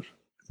this is.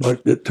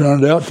 But it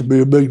turned out to be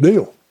a big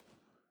deal.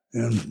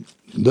 And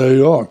there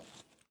you are.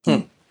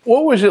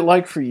 What was it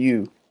like for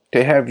you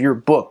to have your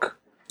book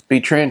be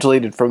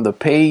translated from the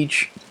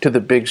page to the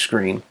big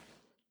screen?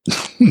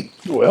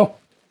 Well,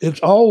 it's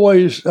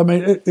always, I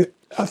mean,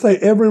 I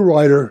think every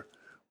writer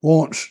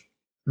wants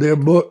their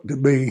book to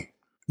be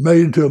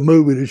made into a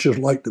movie that's just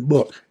like the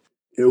book,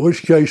 in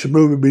which case the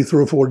movie would be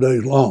 3 or 4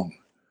 days long.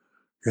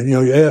 And,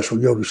 your ass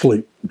would go to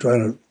sleep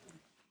trying to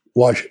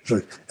watch it.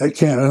 So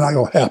that's not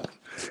going to happen.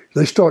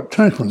 They start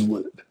tinkering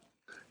with it.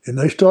 And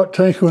they start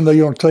tinkering, they're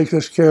going to take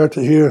this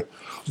character here,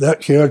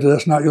 that character,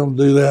 that's not going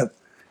to do that.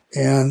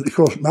 And, of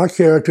course, my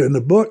character in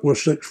the book was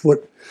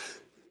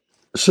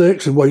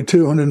 6'6" and weighed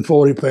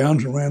 240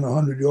 pounds and ran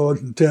 100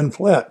 yards and 10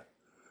 flat.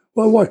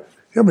 Well, what?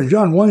 I mean,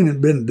 John Wayne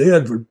had been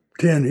dead for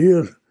 10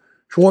 years.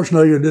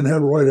 Schwarzenegger didn't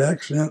have the right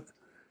accent.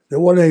 There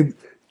wasn't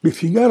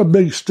if you got a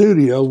big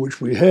studio, which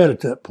we had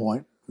at that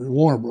point,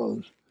 Warner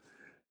Brothers,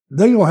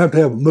 they're going to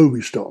have a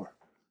movie star.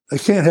 They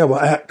can't have an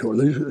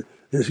actor.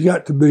 There's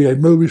got to be a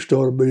movie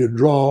star to be a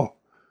draw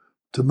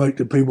to make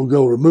the people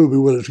go to the movie,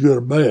 whether it's good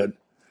or bad.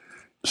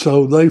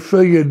 So they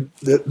figured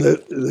that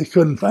they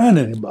couldn't find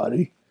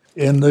anybody.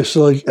 And they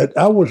said,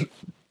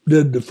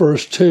 did the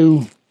first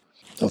 2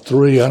 or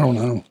 3, I don't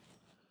know,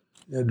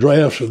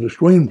 drafts of the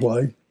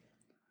screenplay.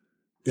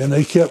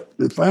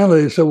 And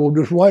finally they said, well,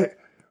 just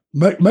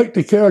make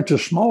the character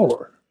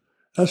smaller.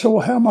 I said,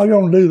 well, how am I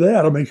going to do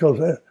that? I mean,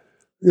 because,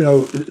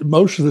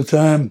 most of the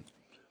time,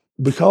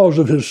 because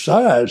of his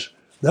size,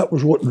 that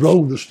was what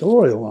drove the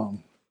story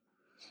along.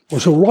 Well,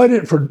 so write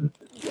it for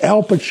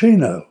Al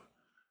Pacino.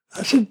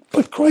 I said,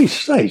 for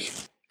Christ's sake.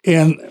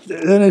 And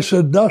then they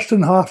said,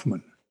 Dustin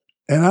Hoffman.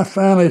 And I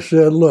finally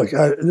said, look,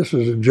 this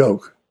is a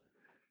joke.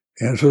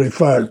 And so they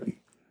fired me,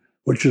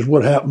 which is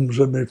what happens,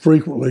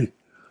 frequently.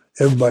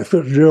 Everybody,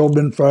 Fitzgerald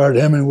been fired,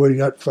 Hemingway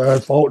got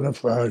fired, Faulkner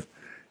fired.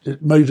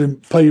 It made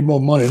him pay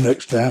more money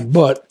next time.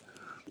 But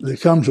there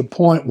comes a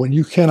point when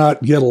you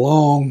cannot get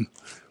along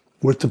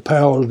with the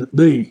powers that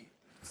be.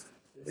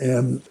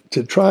 And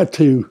to try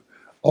to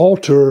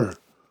alter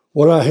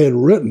what I had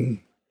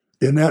written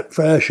in that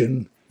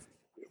fashion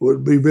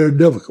would be very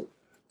difficult.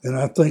 And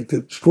I think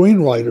that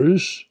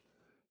screenwriters,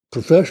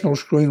 professional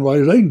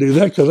screenwriters, they can do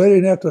that because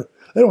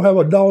they don't have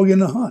a dog in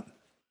the hunt.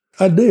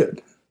 I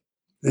did.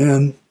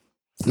 And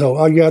so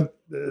I got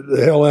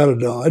the hell out of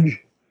Dodge,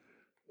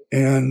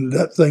 and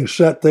that thing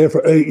sat there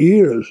for 8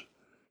 years,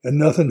 and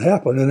nothing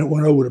happened. And it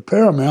went over to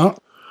Paramount,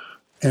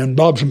 and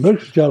Bob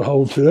Zemeckis got a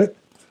hold to it,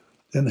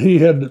 and he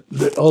had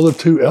the other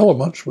 2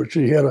 elements, which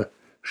he had a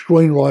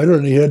screenwriter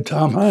and he had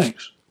Tom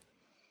Hanks.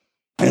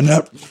 And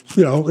that,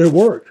 it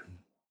worked.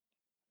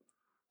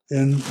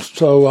 And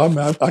so I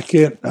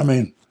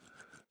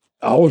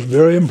was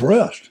very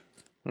impressed.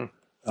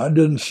 I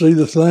didn't see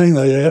the thing.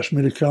 They asked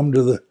me to come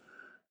to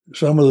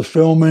some of the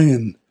filming,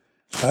 and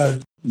I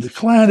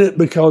declined it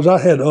because I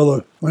had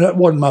that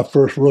wasn't my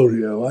first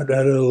rodeo. I'd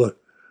had other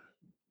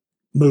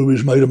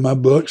movies made of my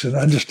books, and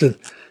I just did.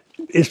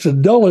 It's the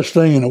dullest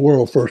thing in the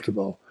world, first of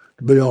all,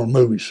 to be on a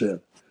movie set.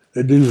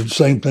 They do the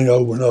same thing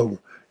over and over.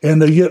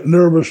 And they get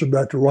nervous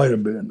about the writer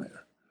being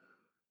there.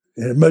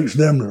 And it makes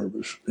them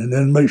nervous, and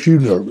then it makes you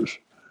nervous.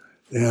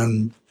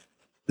 And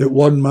it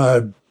wasn't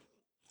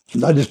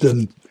I just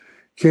didn't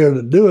care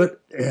to do it,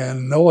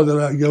 and nor did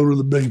I go to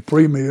the big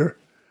premiere.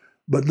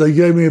 But they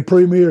gave me a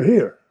premiere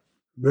here,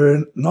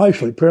 very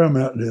nicely.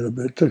 Paramount did.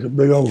 It took a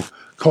big old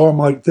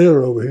Carmike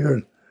Theater over here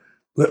and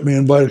let me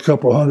invite a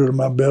couple 100 of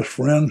my best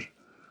friends.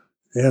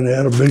 And they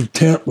had a big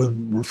tent with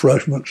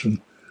refreshments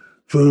and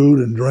food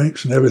and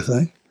drinks and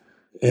everything.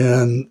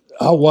 And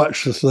I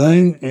watched the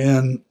thing,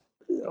 and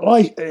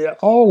like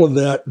all of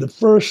that, the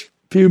first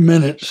few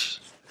minutes,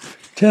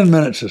 10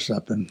 minutes or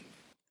something,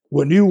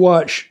 when you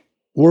watch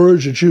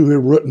words that you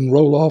have written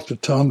roll off the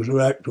tongues of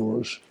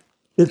actors,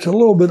 it's a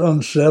little bit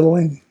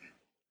unsettling.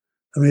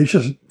 I mean, it's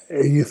just,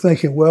 you're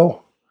thinking,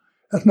 well,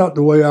 that's not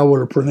the way I would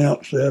have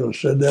pronounced that or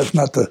said that's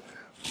not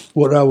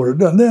what I would have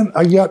done. Then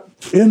I got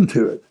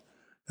into it.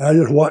 I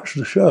just watched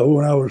the show.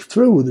 When I was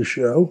through with the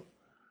show,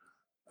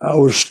 I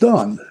was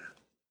stunned.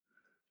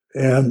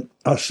 And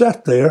I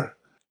sat there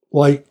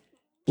like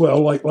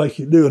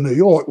you do in New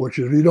York, which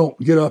is you don't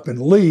get up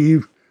and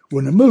leave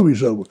when the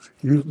movie's over.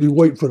 You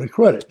wait for the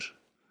credits.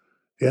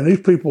 And these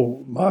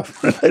people, my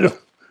friend,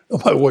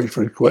 nobody waits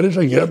for the credits.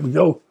 They get up and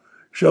go,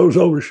 show's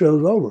over,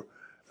 show's over.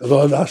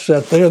 And I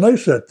sat there and they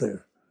sat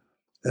there.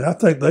 And I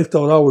think they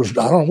thought I don't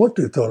know what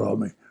they thought of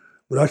me.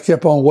 But I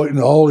kept on waiting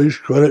for all these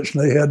credits,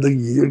 and they had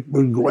the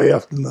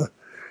graft and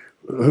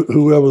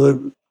whoever the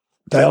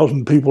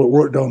 1,000 people that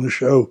worked on the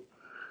show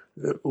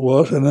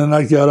was. And then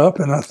I got up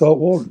and I thought,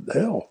 well,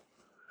 hell.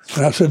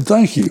 And I said,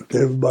 thank you to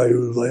everybody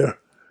who was there.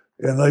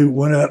 And they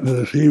went out into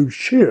this huge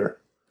cheer.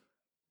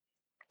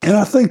 And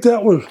I think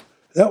that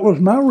was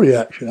my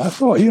reaction. I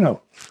thought,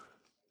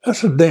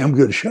 that's a damn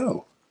good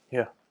show.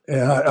 Yeah.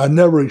 And I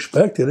never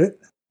expected it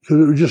because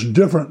it was just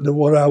different than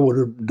what I would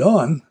have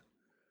done.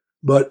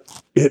 But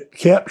it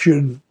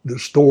captured the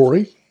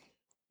story,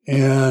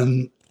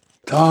 and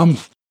Tom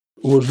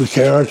was the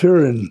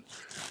character, and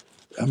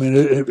I mean,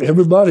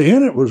 everybody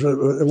in it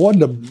it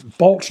wasn't a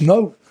false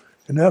note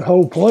in that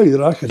whole play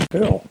that I could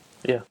tell.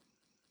 Yeah.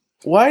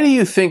 Why do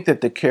you think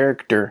that the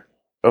character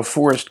of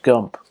Forrest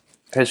Gump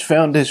has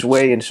found his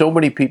way in so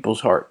many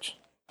people's hearts?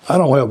 I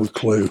don't have a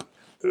clue.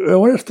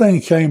 When this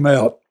thing came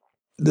out,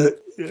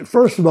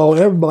 first of all,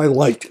 everybody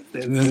liked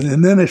it,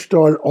 and then they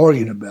started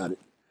arguing about it.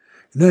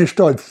 And then they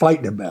started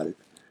fighting about it.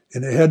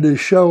 And they had this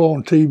show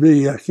on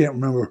TV, I can't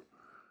remember,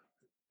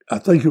 I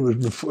think it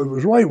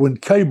was right when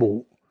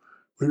cable,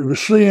 it was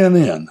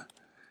CNN,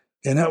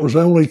 and that was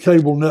the only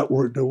cable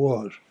network there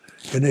was.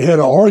 And they had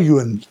an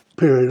arguing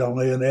period on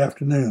there in the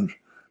afternoons.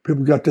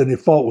 People got there and they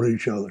fought with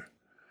each other.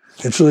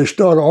 And so they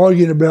started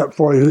arguing about,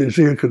 is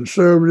he a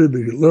conservative,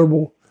 is he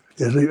liberal,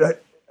 is he,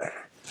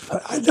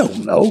 I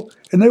don't know.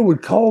 And they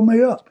would call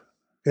me up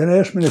and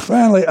ask me, and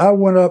finally I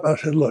went up, I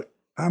said, look,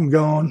 I'm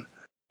gone.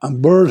 I'm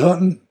bird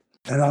hunting,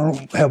 and I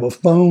don't have a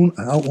phone,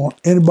 and I don't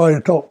want anybody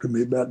to talk to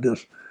me about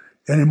this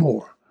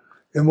anymore.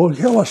 And well,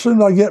 hell, as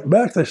soon as I get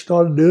back, they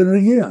started doing it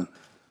again.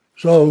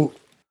 So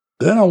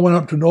then I went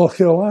up to North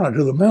Carolina,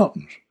 to the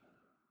mountains,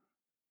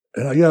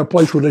 and I got a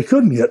place where they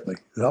couldn't get me.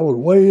 I was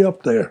way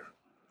up there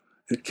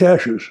at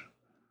Cashews,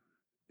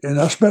 and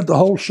I spent the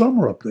whole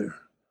summer up there.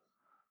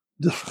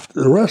 Just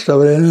the rest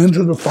of it, and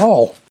into the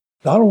fall.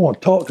 I don't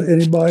want to talk to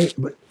anybody,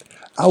 but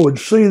I would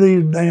see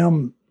these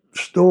damn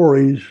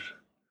stories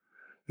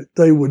that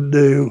they would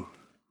do,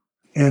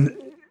 and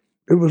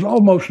it was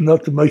almost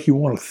enough to make you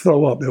want to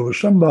throw up. There was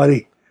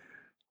somebody,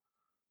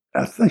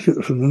 I think it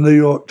was in the New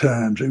York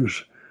Times, he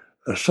was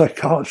a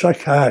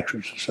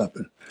psychiatrist or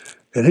something,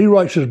 and he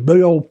writes this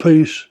big old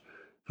piece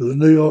for the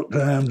New York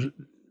Times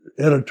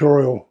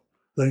editorial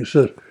thing. It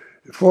says,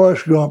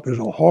 Forrest Gump is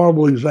a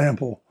horrible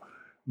example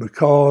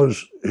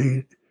because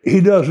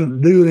he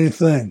doesn't do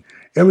anything.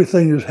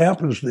 Everything just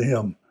happens to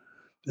him,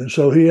 and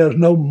so he has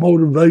no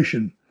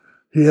motivation.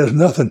 He has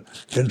nothing,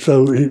 and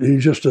so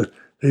he's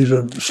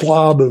a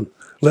slob who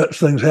lets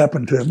things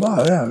happen to him.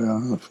 Oh,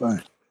 yeah, that's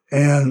fine.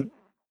 And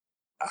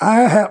I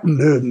happen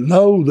to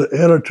know the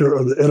editor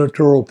of the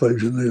editorial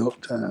page of the New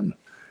York Times,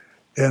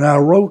 and I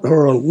wrote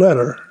her a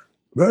letter,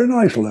 very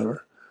nice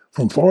letter,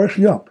 from Forrest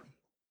Gump.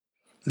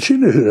 And she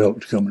knew who that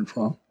was coming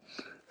from.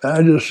 And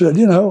I just said,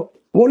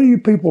 what are you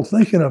people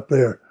thinking up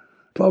there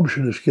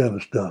publishing this kind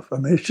of stuff? I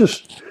mean,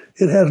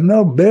 it has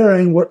no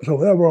bearing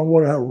whatsoever on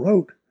what I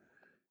wrote.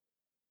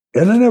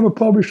 And they never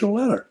published a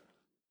letter.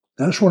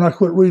 That's when I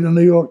quit reading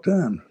the New York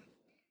Times.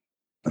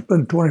 That's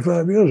been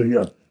 25 years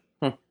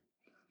ago.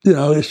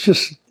 It's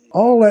just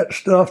all that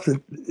stuff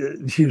that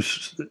you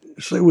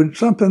see when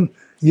something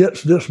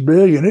gets this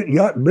big, and it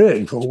got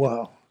big for a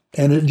while.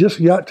 And it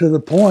just got to the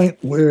point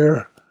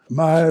where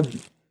my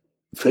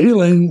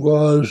feeling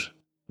was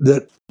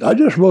that I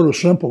just wrote a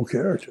simple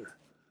character.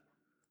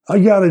 I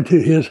got into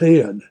his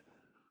head,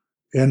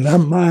 and my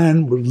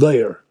mind was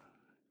there.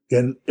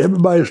 And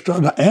everybody's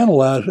starting to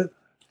analyze it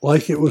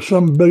like it was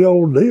some big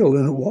old deal,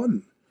 and it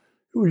wasn't.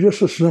 It was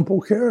just a simple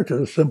character,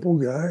 a simple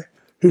guy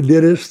who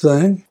did his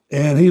thing,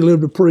 and he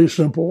lived a pretty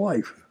simple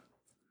life.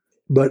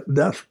 But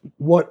that's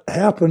what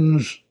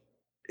happens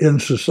in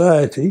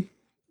society,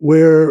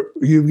 where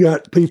you've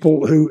got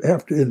people who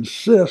have to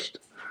insist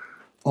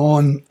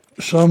on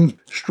some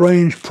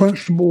strange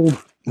principled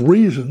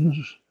reasons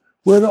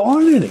where there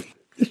aren't any.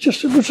 It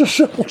was a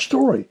simple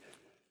story.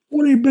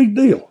 What a big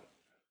deal.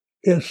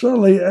 And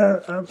suddenly,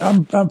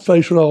 I'm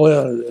faced with all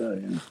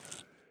that.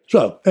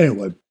 So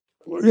anyway,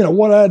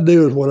 what I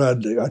do is what I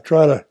do. I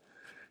try to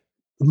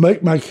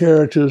make my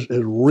characters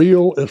as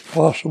real as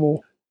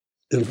possible,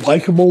 as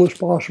likable as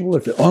possible.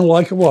 If they're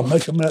unlikable, I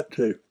make them that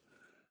too.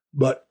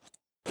 But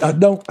I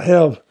don't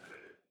have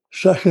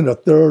second or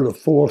third or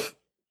fourth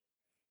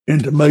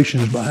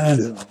intimations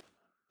behind it.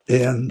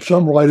 And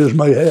some writers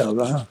may have.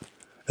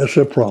 That's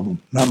their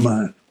problem, not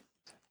mine.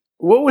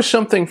 What was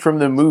something from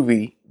the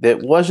movie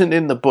that wasn't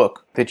in the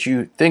book that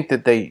you think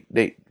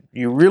that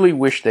you really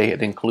wish they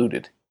had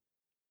included?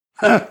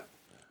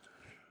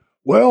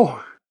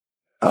 Well,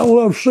 I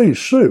love to see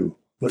Sue,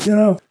 but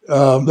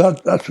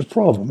that's a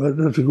problem.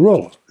 That's a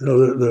gorilla,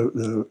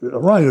 the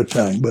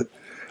orangutan. But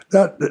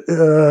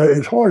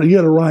it's hard to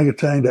get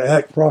orangutan to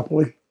act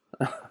properly.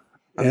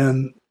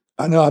 And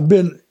I know I've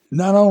been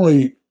not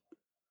only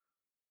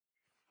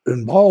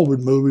involved with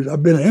movies,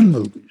 I've been in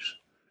movies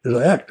as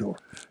an actor.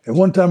 And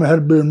one time I had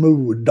to be in a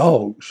movie with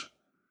dogs.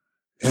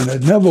 And they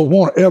never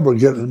want to ever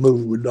get in a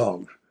movie with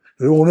dogs.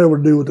 They won't ever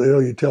do what the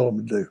hell you tell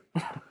them to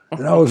do.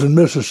 And I was in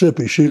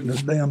Mississippi shooting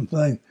this damn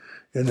thing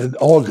in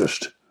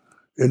August.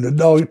 And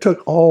it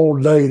took all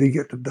day to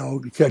get the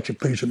dog to catch a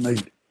piece of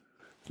meat.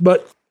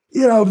 But,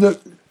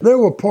 there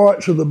were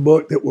parts of the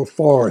book that were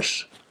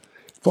farce.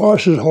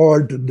 Farce is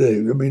hard to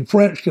do. I mean,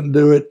 French can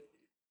do it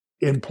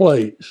in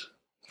plays.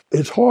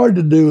 It's hard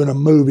to do in a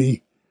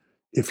movie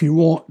if you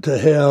want to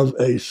have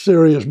a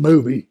serious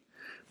movie,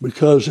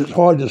 because it's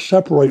hard to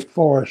separate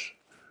farce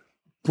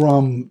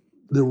from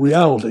the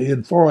reality.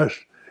 And Forrest,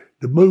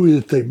 the movie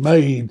that they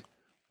made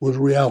was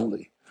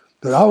reality.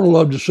 But I would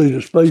love to see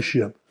the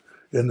spaceship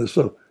in the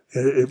so.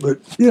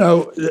 But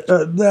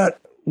that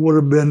would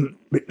have been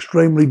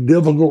extremely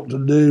difficult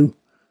to do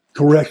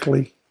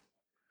correctly.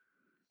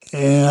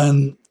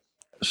 And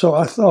so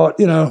I thought,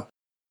 I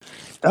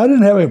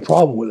didn't have any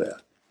problem with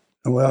that.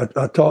 And when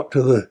I talked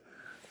to the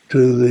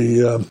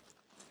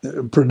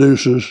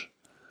producers,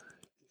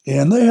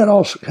 and they had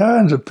all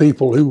kinds of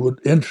people who were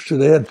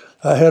interested in.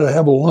 I had to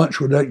have a lunch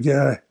with that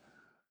guy.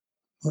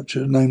 What's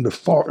his name? The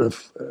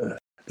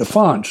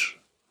Fonts,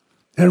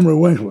 Henry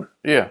Winkler.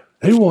 Yeah,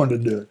 he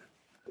wanted to do it,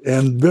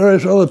 and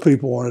various other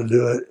people wanted to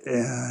do it.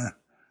 And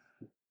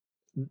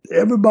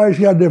everybody's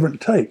got a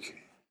different take,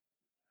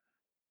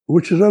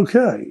 which is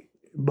okay.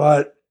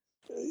 But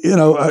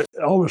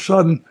all of a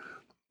sudden,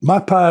 my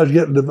pie is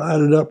getting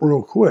divided up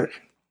real quick.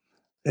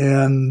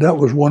 And that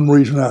was one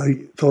reason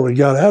I sort of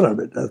got out of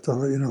it. I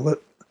thought,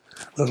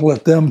 let's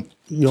let them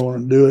go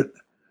and do it,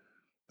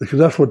 because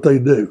that's what they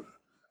do.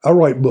 I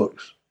write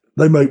books.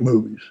 They make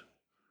movies.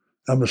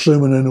 I'm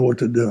assuming they know what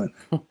they're doing.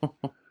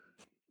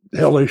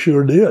 Hell, they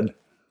sure did.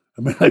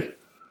 I mean,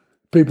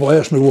 people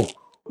ask me, well,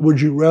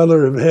 would you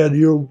rather have had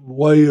your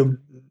way of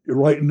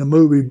writing the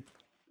movie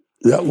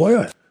that way?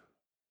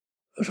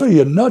 I say,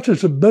 you're nuts.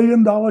 It's $1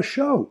 billion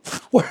show.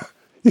 Well,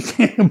 you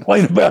can't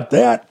complain about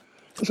that.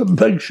 It's a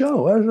big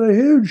show. That's a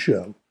huge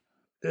show.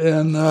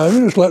 And they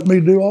just let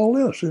me do all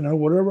this,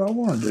 whatever I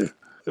want to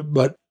do.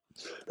 But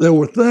there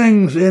were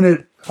things in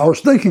it. I was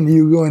thinking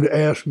you were going to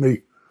ask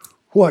me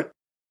what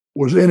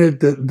was in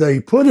it that they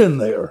put in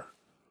there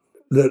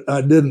that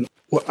I didn't,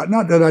 well,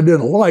 not that I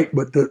didn't like,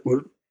 but that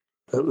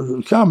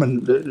was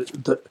common.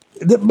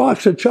 That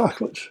box of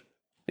chocolates.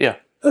 Yeah.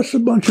 That's a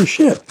bunch of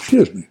shit.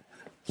 Excuse me.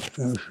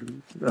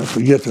 I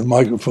forget the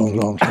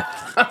microphone's on.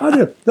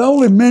 The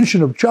only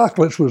mention of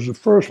chocolates was the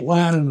first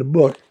line in the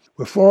book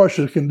where Forrest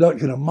is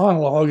conducting a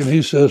monologue, and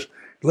he says,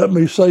 let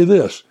me say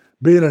this,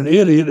 being an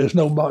idiot is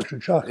no box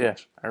of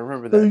chocolates. Yeah, I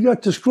remember that. So you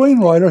got the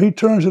screenwriter, he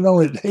turns it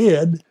on its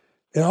head,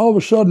 and all of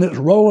a sudden it's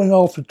rolling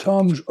off the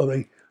tongues of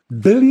 1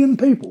 billion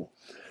people.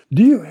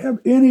 Do you have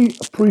any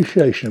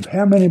appreciation of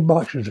how many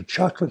boxes of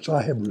chocolates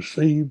I have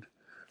received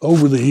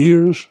over the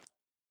years?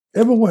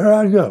 Everywhere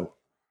I go,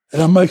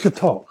 and I make a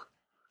talk,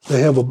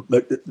 they're going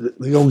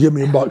to give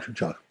me a box of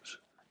chocolates.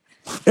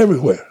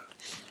 Everywhere.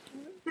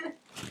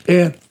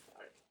 And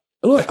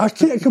look, I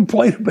can't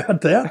complain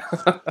about that,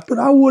 but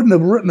I wouldn't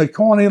have written a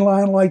corny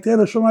line like that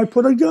if somebody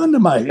put a gun to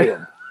my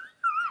head.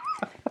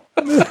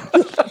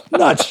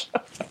 Nuts.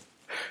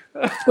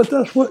 But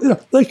that's what,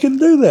 they can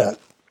do that.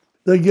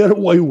 They get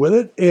away with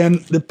it,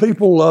 and the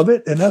people love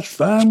it, and that's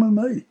fine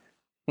with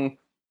me.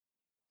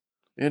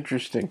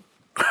 Interesting.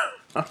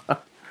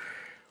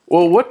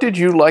 Well, what did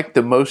you like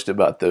the most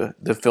about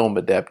the film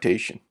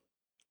adaptation?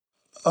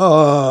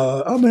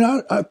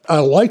 I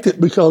liked it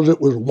because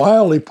it was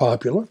wildly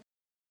popular,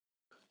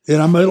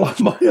 and I made a lot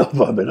of money off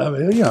of it. I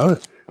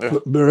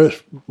mean,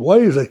 various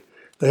ways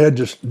they had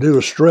to do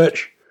a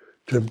stretch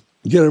to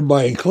get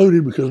everybody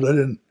included because they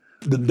didn't.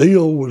 The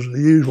deal was the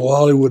usual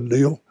Hollywood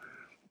deal,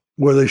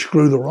 where they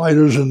screw the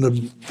writers and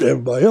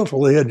everybody else.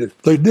 Well,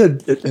 they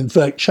did in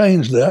fact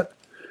change that,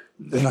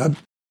 and I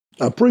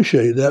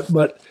appreciate that,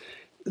 but.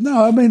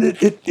 No, I mean,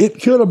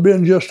 it could have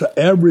been just an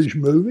average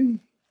movie,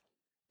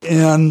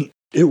 and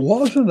it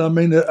wasn't. I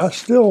mean, there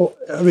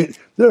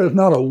is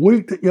not a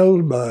week that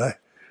goes by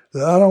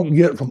that I don't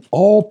get from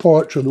all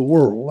parts of the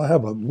world. I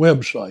have a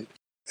website,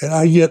 and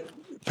I get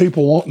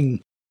people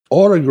wanting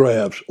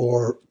autographs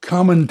or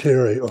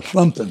commentary or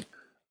something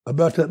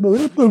about that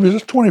movie. That movie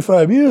is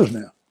 25 years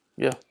now.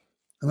 Yeah.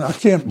 I mean, I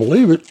can't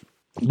believe it,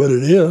 but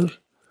it is.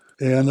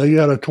 And they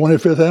got a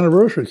 25th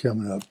anniversary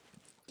coming up,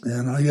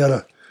 and I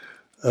got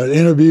an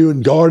interview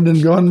in Garden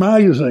and Gun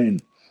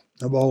magazine,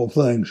 of all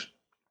things,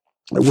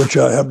 which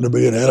I happen to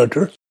be an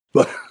editor,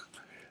 but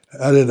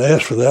I didn't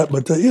ask for that.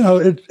 But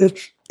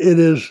it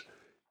is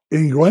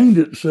ingrained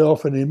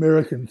itself in the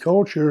American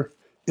culture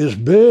as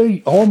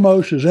big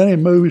almost as any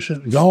movie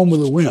since Gone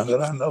with the Wind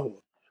that I know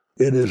of.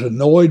 It has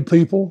annoyed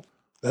people.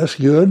 That's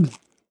good.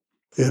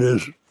 It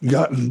has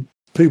gotten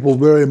people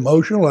very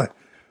emotional.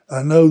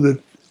 I know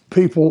that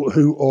people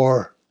who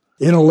are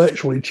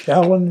intellectually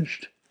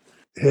challenged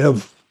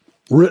have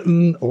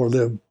written, or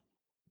their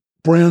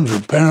friends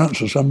or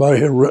parents or somebody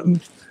have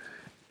written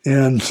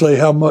and say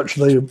how much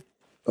they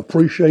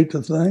appreciate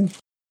the thing.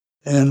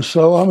 And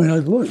so, I mean,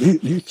 look,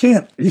 you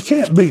can't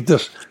beat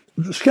this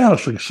kind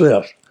of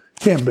success.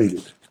 Can't beat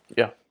it.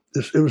 Yeah.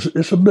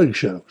 It's a big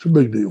show. It's a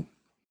big deal.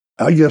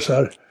 I guess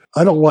I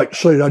don't like to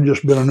say I've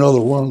just been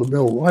another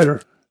run-of-the-mill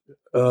writer.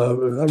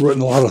 I've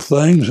written a lot of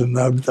things, and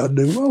I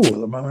do well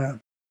with them. I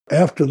mean,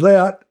 after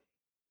that,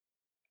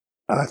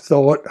 I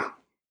thought,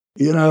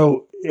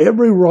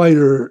 every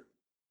writer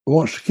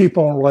wants to keep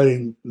on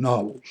writing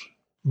novels.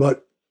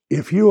 But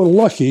if you're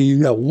lucky,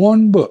 you got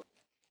one book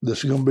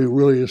that's going to be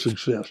really a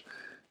success.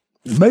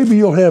 Maybe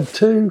you'll have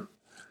two.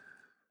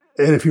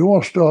 And if you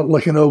want to start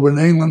looking over in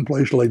England,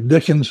 places like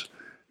Dickens,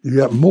 you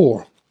got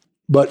more.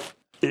 But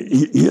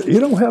you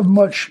don't have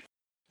much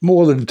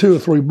more than 2 or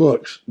 3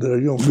 books that are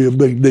going to be a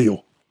big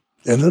deal.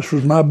 And this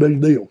was my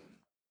big deal.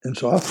 And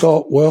so I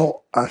thought,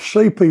 well, I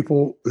see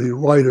people, the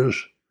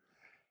writers,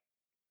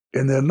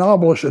 and they're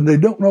novelists, and they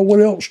don't know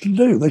what else to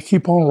do. They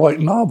keep on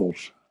writing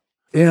novels.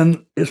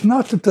 And it's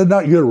not that they're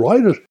not good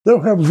writers. They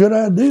don't have good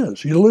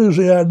ideas. You lose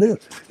the ideas.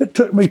 It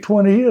took me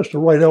 20 years to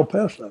write El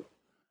Paso.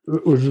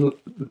 It was a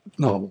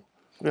novel.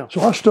 Yeah.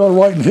 So I started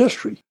writing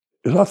history.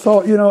 Because I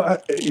thought,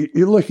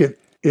 you look at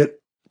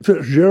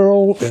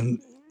Fitzgerald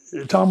and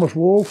Thomas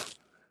Wolfe,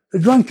 they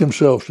drank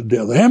themselves to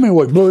death.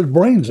 Hemingway blew his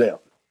brains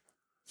out.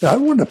 Now,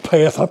 that wasn't a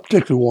path I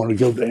particularly wanted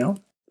to go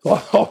down. So I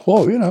thought,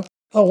 well,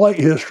 I like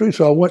history.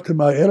 So I went to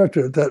my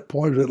editor at that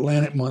point, at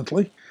Atlantic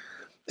Monthly,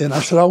 and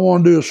I said, I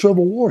want to do a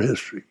Civil War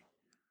history.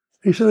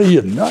 He said, are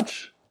you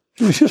nuts?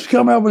 You just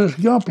come out with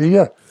this gumpy.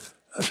 Yeah.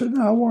 I said,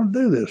 no, I want to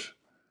do this.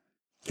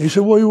 He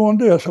said, what do you want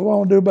to do? I said, well, I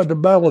want to do about the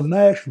Battle of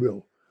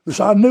Nashville. Because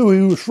I knew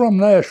he was from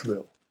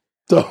Nashville.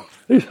 So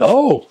he said,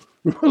 oh,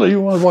 really?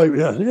 You want to write?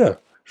 Yeah, yeah.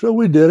 So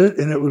we did it,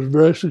 and it was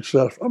very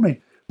successful. I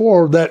mean,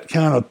 for that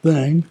kind of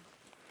thing,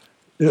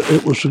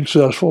 it was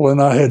successful.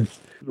 And I had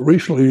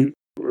recently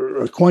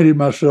acquainted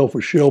myself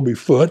with Shelby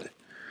Foote,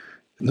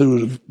 who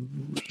was an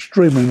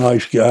extremely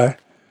nice guy.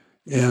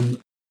 And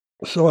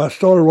so I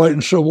started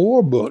writing Civil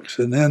War books.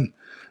 And then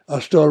I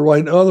started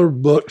writing other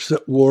books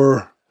that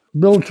were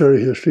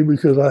military history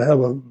because I have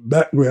a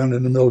background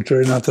in the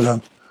military. Not that I'm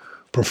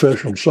a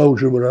professional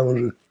soldier, but I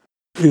was,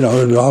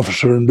 an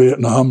officer in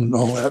Vietnam and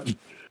all that.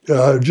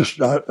 I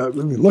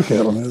look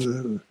at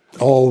them,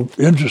 all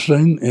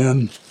interesting,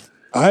 and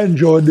I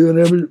enjoy doing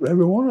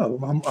every one of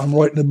them. I'm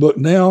writing a book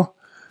now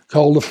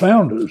called The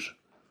Founders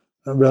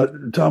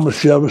about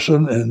Thomas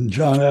Jefferson and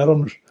John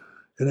Adams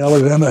and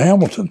Alexander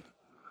Hamilton,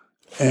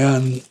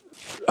 and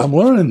I'm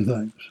learning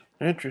things.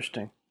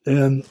 Interesting.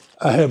 And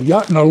I have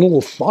gotten a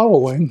little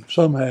following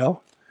somehow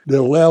that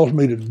allows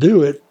me to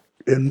do it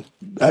and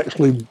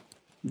actually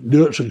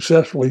do it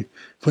successfully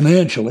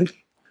financially.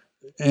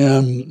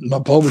 And my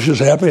publisher's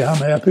happy, I'm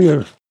happy.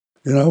 You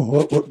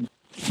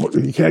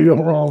can't go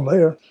wrong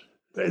there.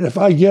 And if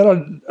I get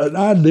an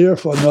idea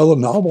for another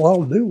novel,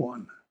 I'll do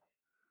one.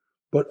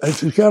 But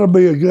it's got to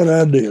be a good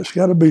idea. It's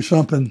got to be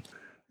something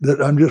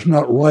that I'm just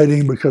not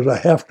writing because I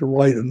have to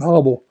write a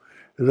novel.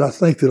 Because I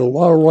think that a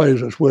lot of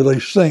writers, that's where they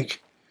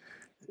sink.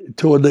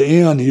 Toward the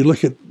end, you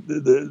look at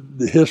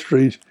the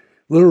histories,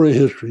 literary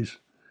histories,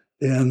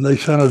 and they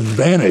kind of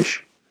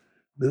vanish.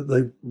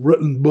 They've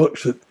written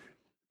books that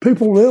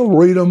people will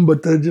read them,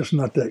 but they're just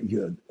not that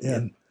good.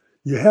 And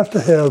you have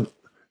to have,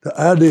 the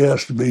idea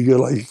has to be good.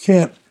 Like you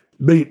can't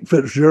beat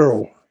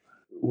Fitzgerald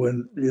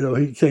when,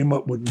 he came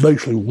up with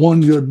basically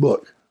one good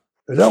book.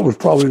 And that was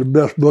probably the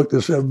best book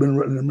that's ever been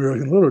written in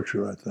American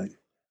literature, I think.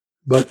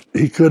 But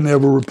he couldn't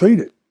ever repeat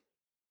it.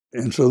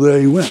 And so there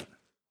he went.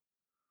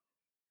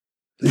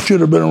 He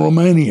should have been a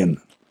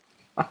Romanian.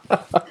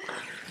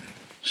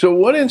 So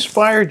what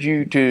inspired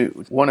you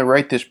to want to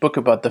write this book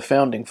about the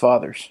Founding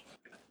Fathers?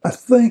 I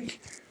think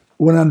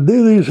when I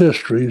do these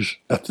histories,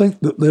 I think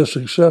that they're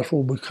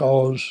successful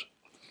because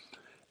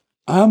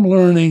I'm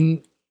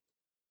learning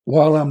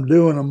while I'm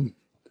doing them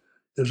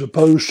as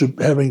opposed to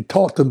having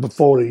taught them for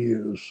 40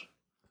 years.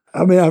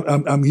 I mean,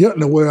 I'm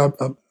getting to where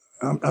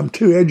I'm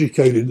too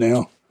educated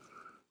now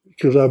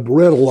because I've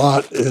read a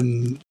lot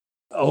and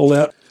all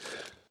that.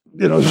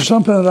 It's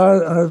something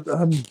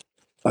that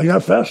I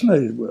got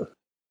fascinated with.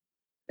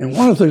 And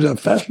one of the things I'm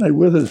fascinated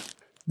with is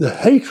the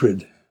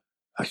hatred.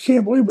 I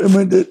can't believe it. I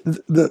mean,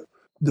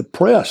 the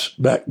press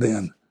back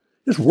then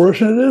is worse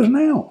than it is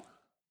now.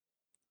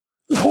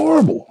 It's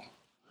horrible.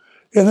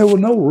 And there were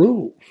no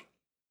rules.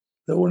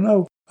 There were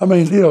no, now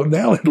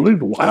they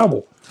leave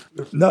libel.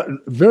 Not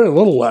very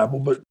little libel,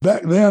 but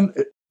back then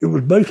it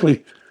was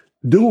basically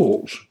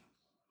duels.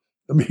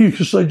 I mean, you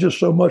could say just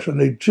so much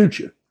and they'd shoot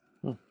you.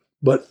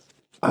 But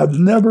I've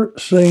never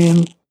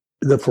seen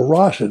the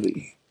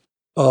ferocity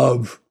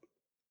of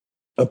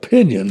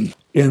opinion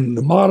in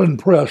the modern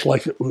press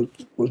like it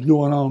was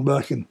going on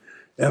back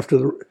after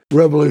the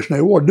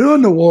Revolutionary War.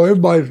 During the war,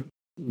 everybody's a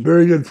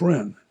very good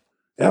friend.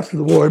 After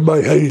the war,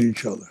 everybody hated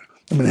each other.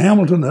 I mean,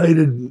 Hamilton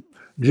hated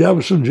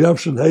Jefferson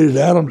hated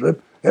Adams.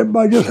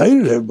 Everybody just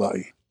hated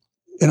everybody.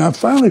 And I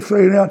finally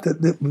figured out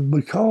that it was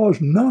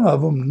because none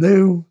of them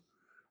knew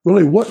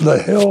really what the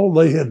hell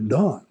they had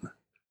done.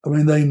 I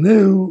mean, they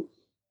knew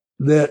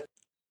that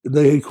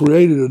they had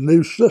created a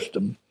new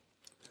system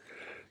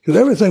because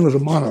everything was a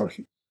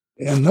monarchy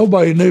and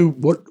nobody knew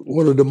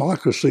what a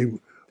democracy.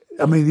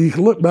 I mean, you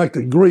can look back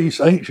to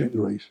Greece, ancient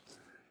Greece.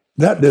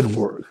 That didn't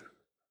work.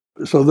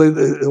 So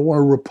they want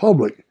a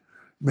republic,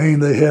 meaning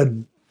they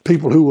had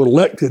people who were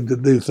elected to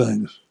do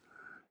things,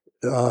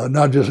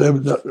 not just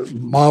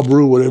mob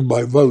rule with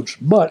everybody votes.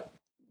 But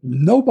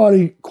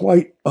nobody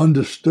quite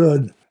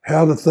understood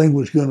how the thing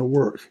was going to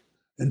work.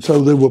 And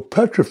so they were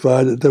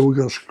petrified that they were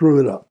going to screw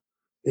it up.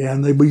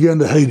 And they began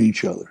to hate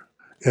each other.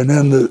 And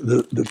then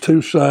the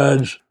two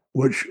sides,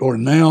 which are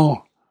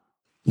now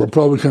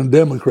Republican and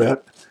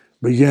Democrat,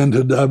 began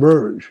to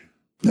diverge.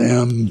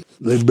 And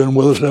they've been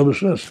with us ever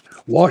since.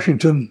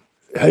 Washington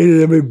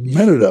hated every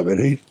minute of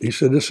it. He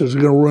said, this is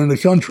going to ruin the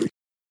country.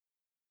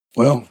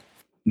 Well,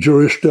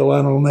 jury's still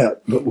out on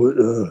that, but,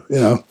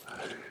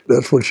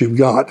 that's what you've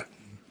got.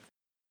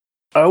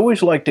 I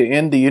always like to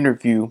end the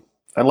interview.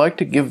 I like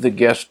to give the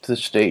guest the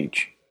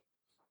stage.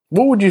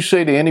 What would you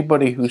say to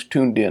anybody who's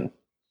tuned in?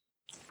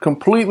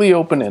 Completely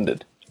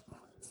open-ended.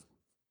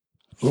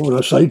 What would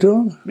I say to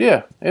them?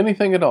 Yeah,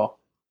 anything at all.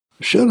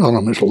 Shit on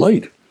them, it's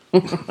late.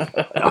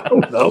 I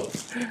don't know.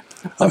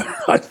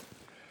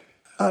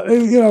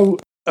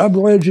 I'm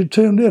glad you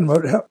tuned in.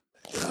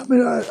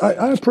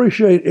 I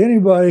appreciate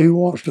anybody who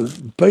wants to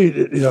pay,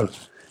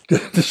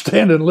 to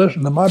stand and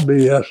listen to my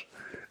BS.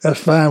 That's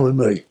fine with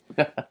me.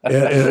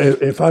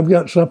 and if I've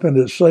got something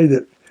to say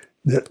that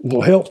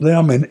will help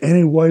them in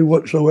any way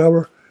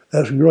whatsoever,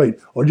 that's great.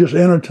 Or just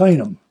entertain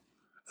them.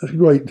 That's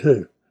great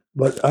too.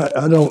 But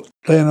I don't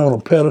stand on a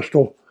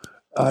pedestal.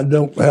 I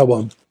don't have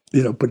a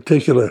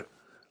particular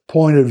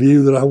point of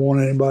view that I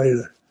want anybody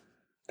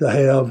to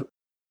have.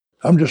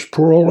 I'm just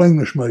poor old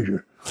English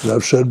major, as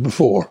I've said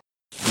before,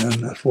 and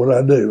that's what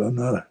I do. I'm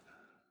not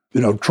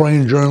a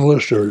trained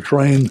journalist or a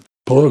trained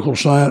political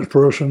science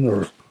person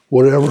or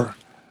whatever,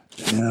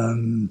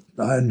 and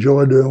I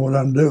enjoy doing what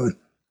I'm doing.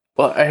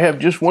 Well, I have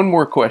just one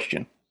more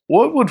question.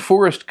 What would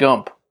Forrest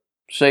Gump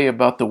say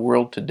about the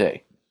world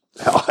today?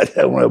 I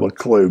don't have a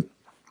clue.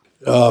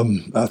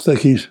 I think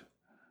he's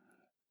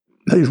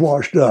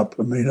washed up.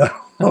 I mean, I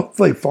don't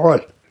think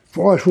Forrest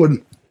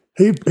wouldn't.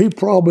 He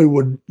probably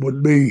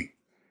would be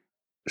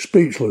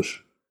speechless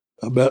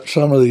about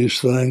some of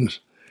these things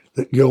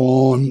that go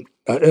on,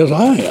 as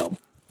I am.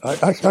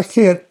 I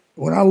can't.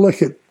 When I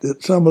look at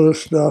some of the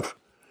stuff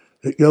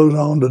that goes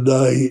on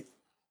today,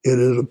 it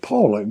is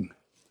appalling.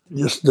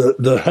 Just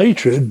the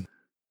hatred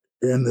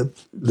and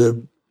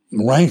the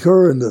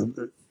rancor and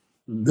the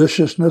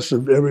viciousness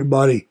of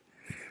everybody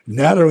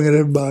nattering at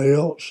everybody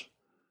else.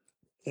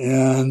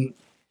 And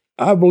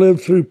I've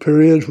lived through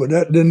periods when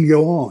that didn't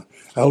go on.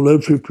 I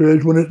lived through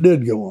periods when it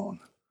did go on.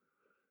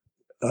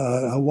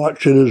 I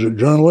watched it as a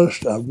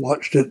journalist. I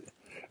watched it.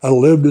 I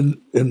lived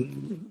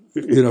in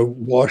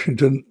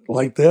Washington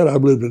like that. I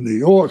lived in New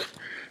York,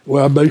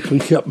 where I basically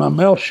kept my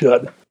mouth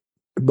shut.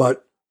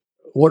 But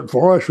what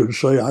Forrest would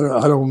say, I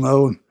don't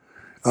know.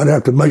 I'd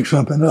have to make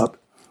something up.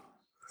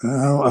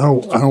 I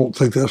don't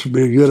think that would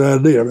be a good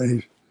idea. I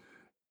mean,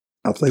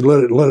 I think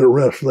let it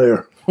rest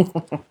there.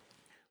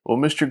 Well,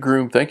 Mr.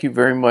 Groom, thank you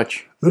very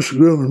much. Mr.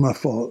 Groom is my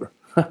father.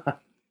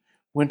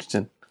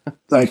 Winston.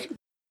 Thank you.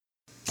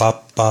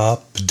 Pop,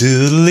 pop,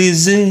 doodly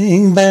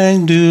zing,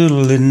 bang,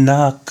 doodly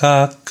knock,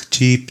 cock,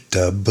 cheep,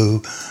 da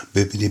boo,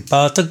 bippity,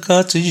 bata,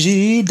 got a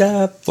gee,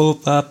 da, po,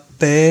 pop,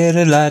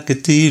 better like a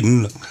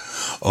teen.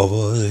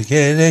 Oh,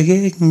 get a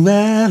getting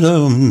bad,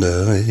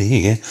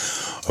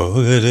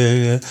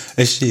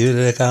 she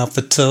like a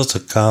potato,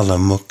 call a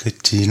mocha,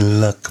 teen,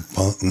 luck,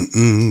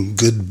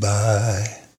 goodbye.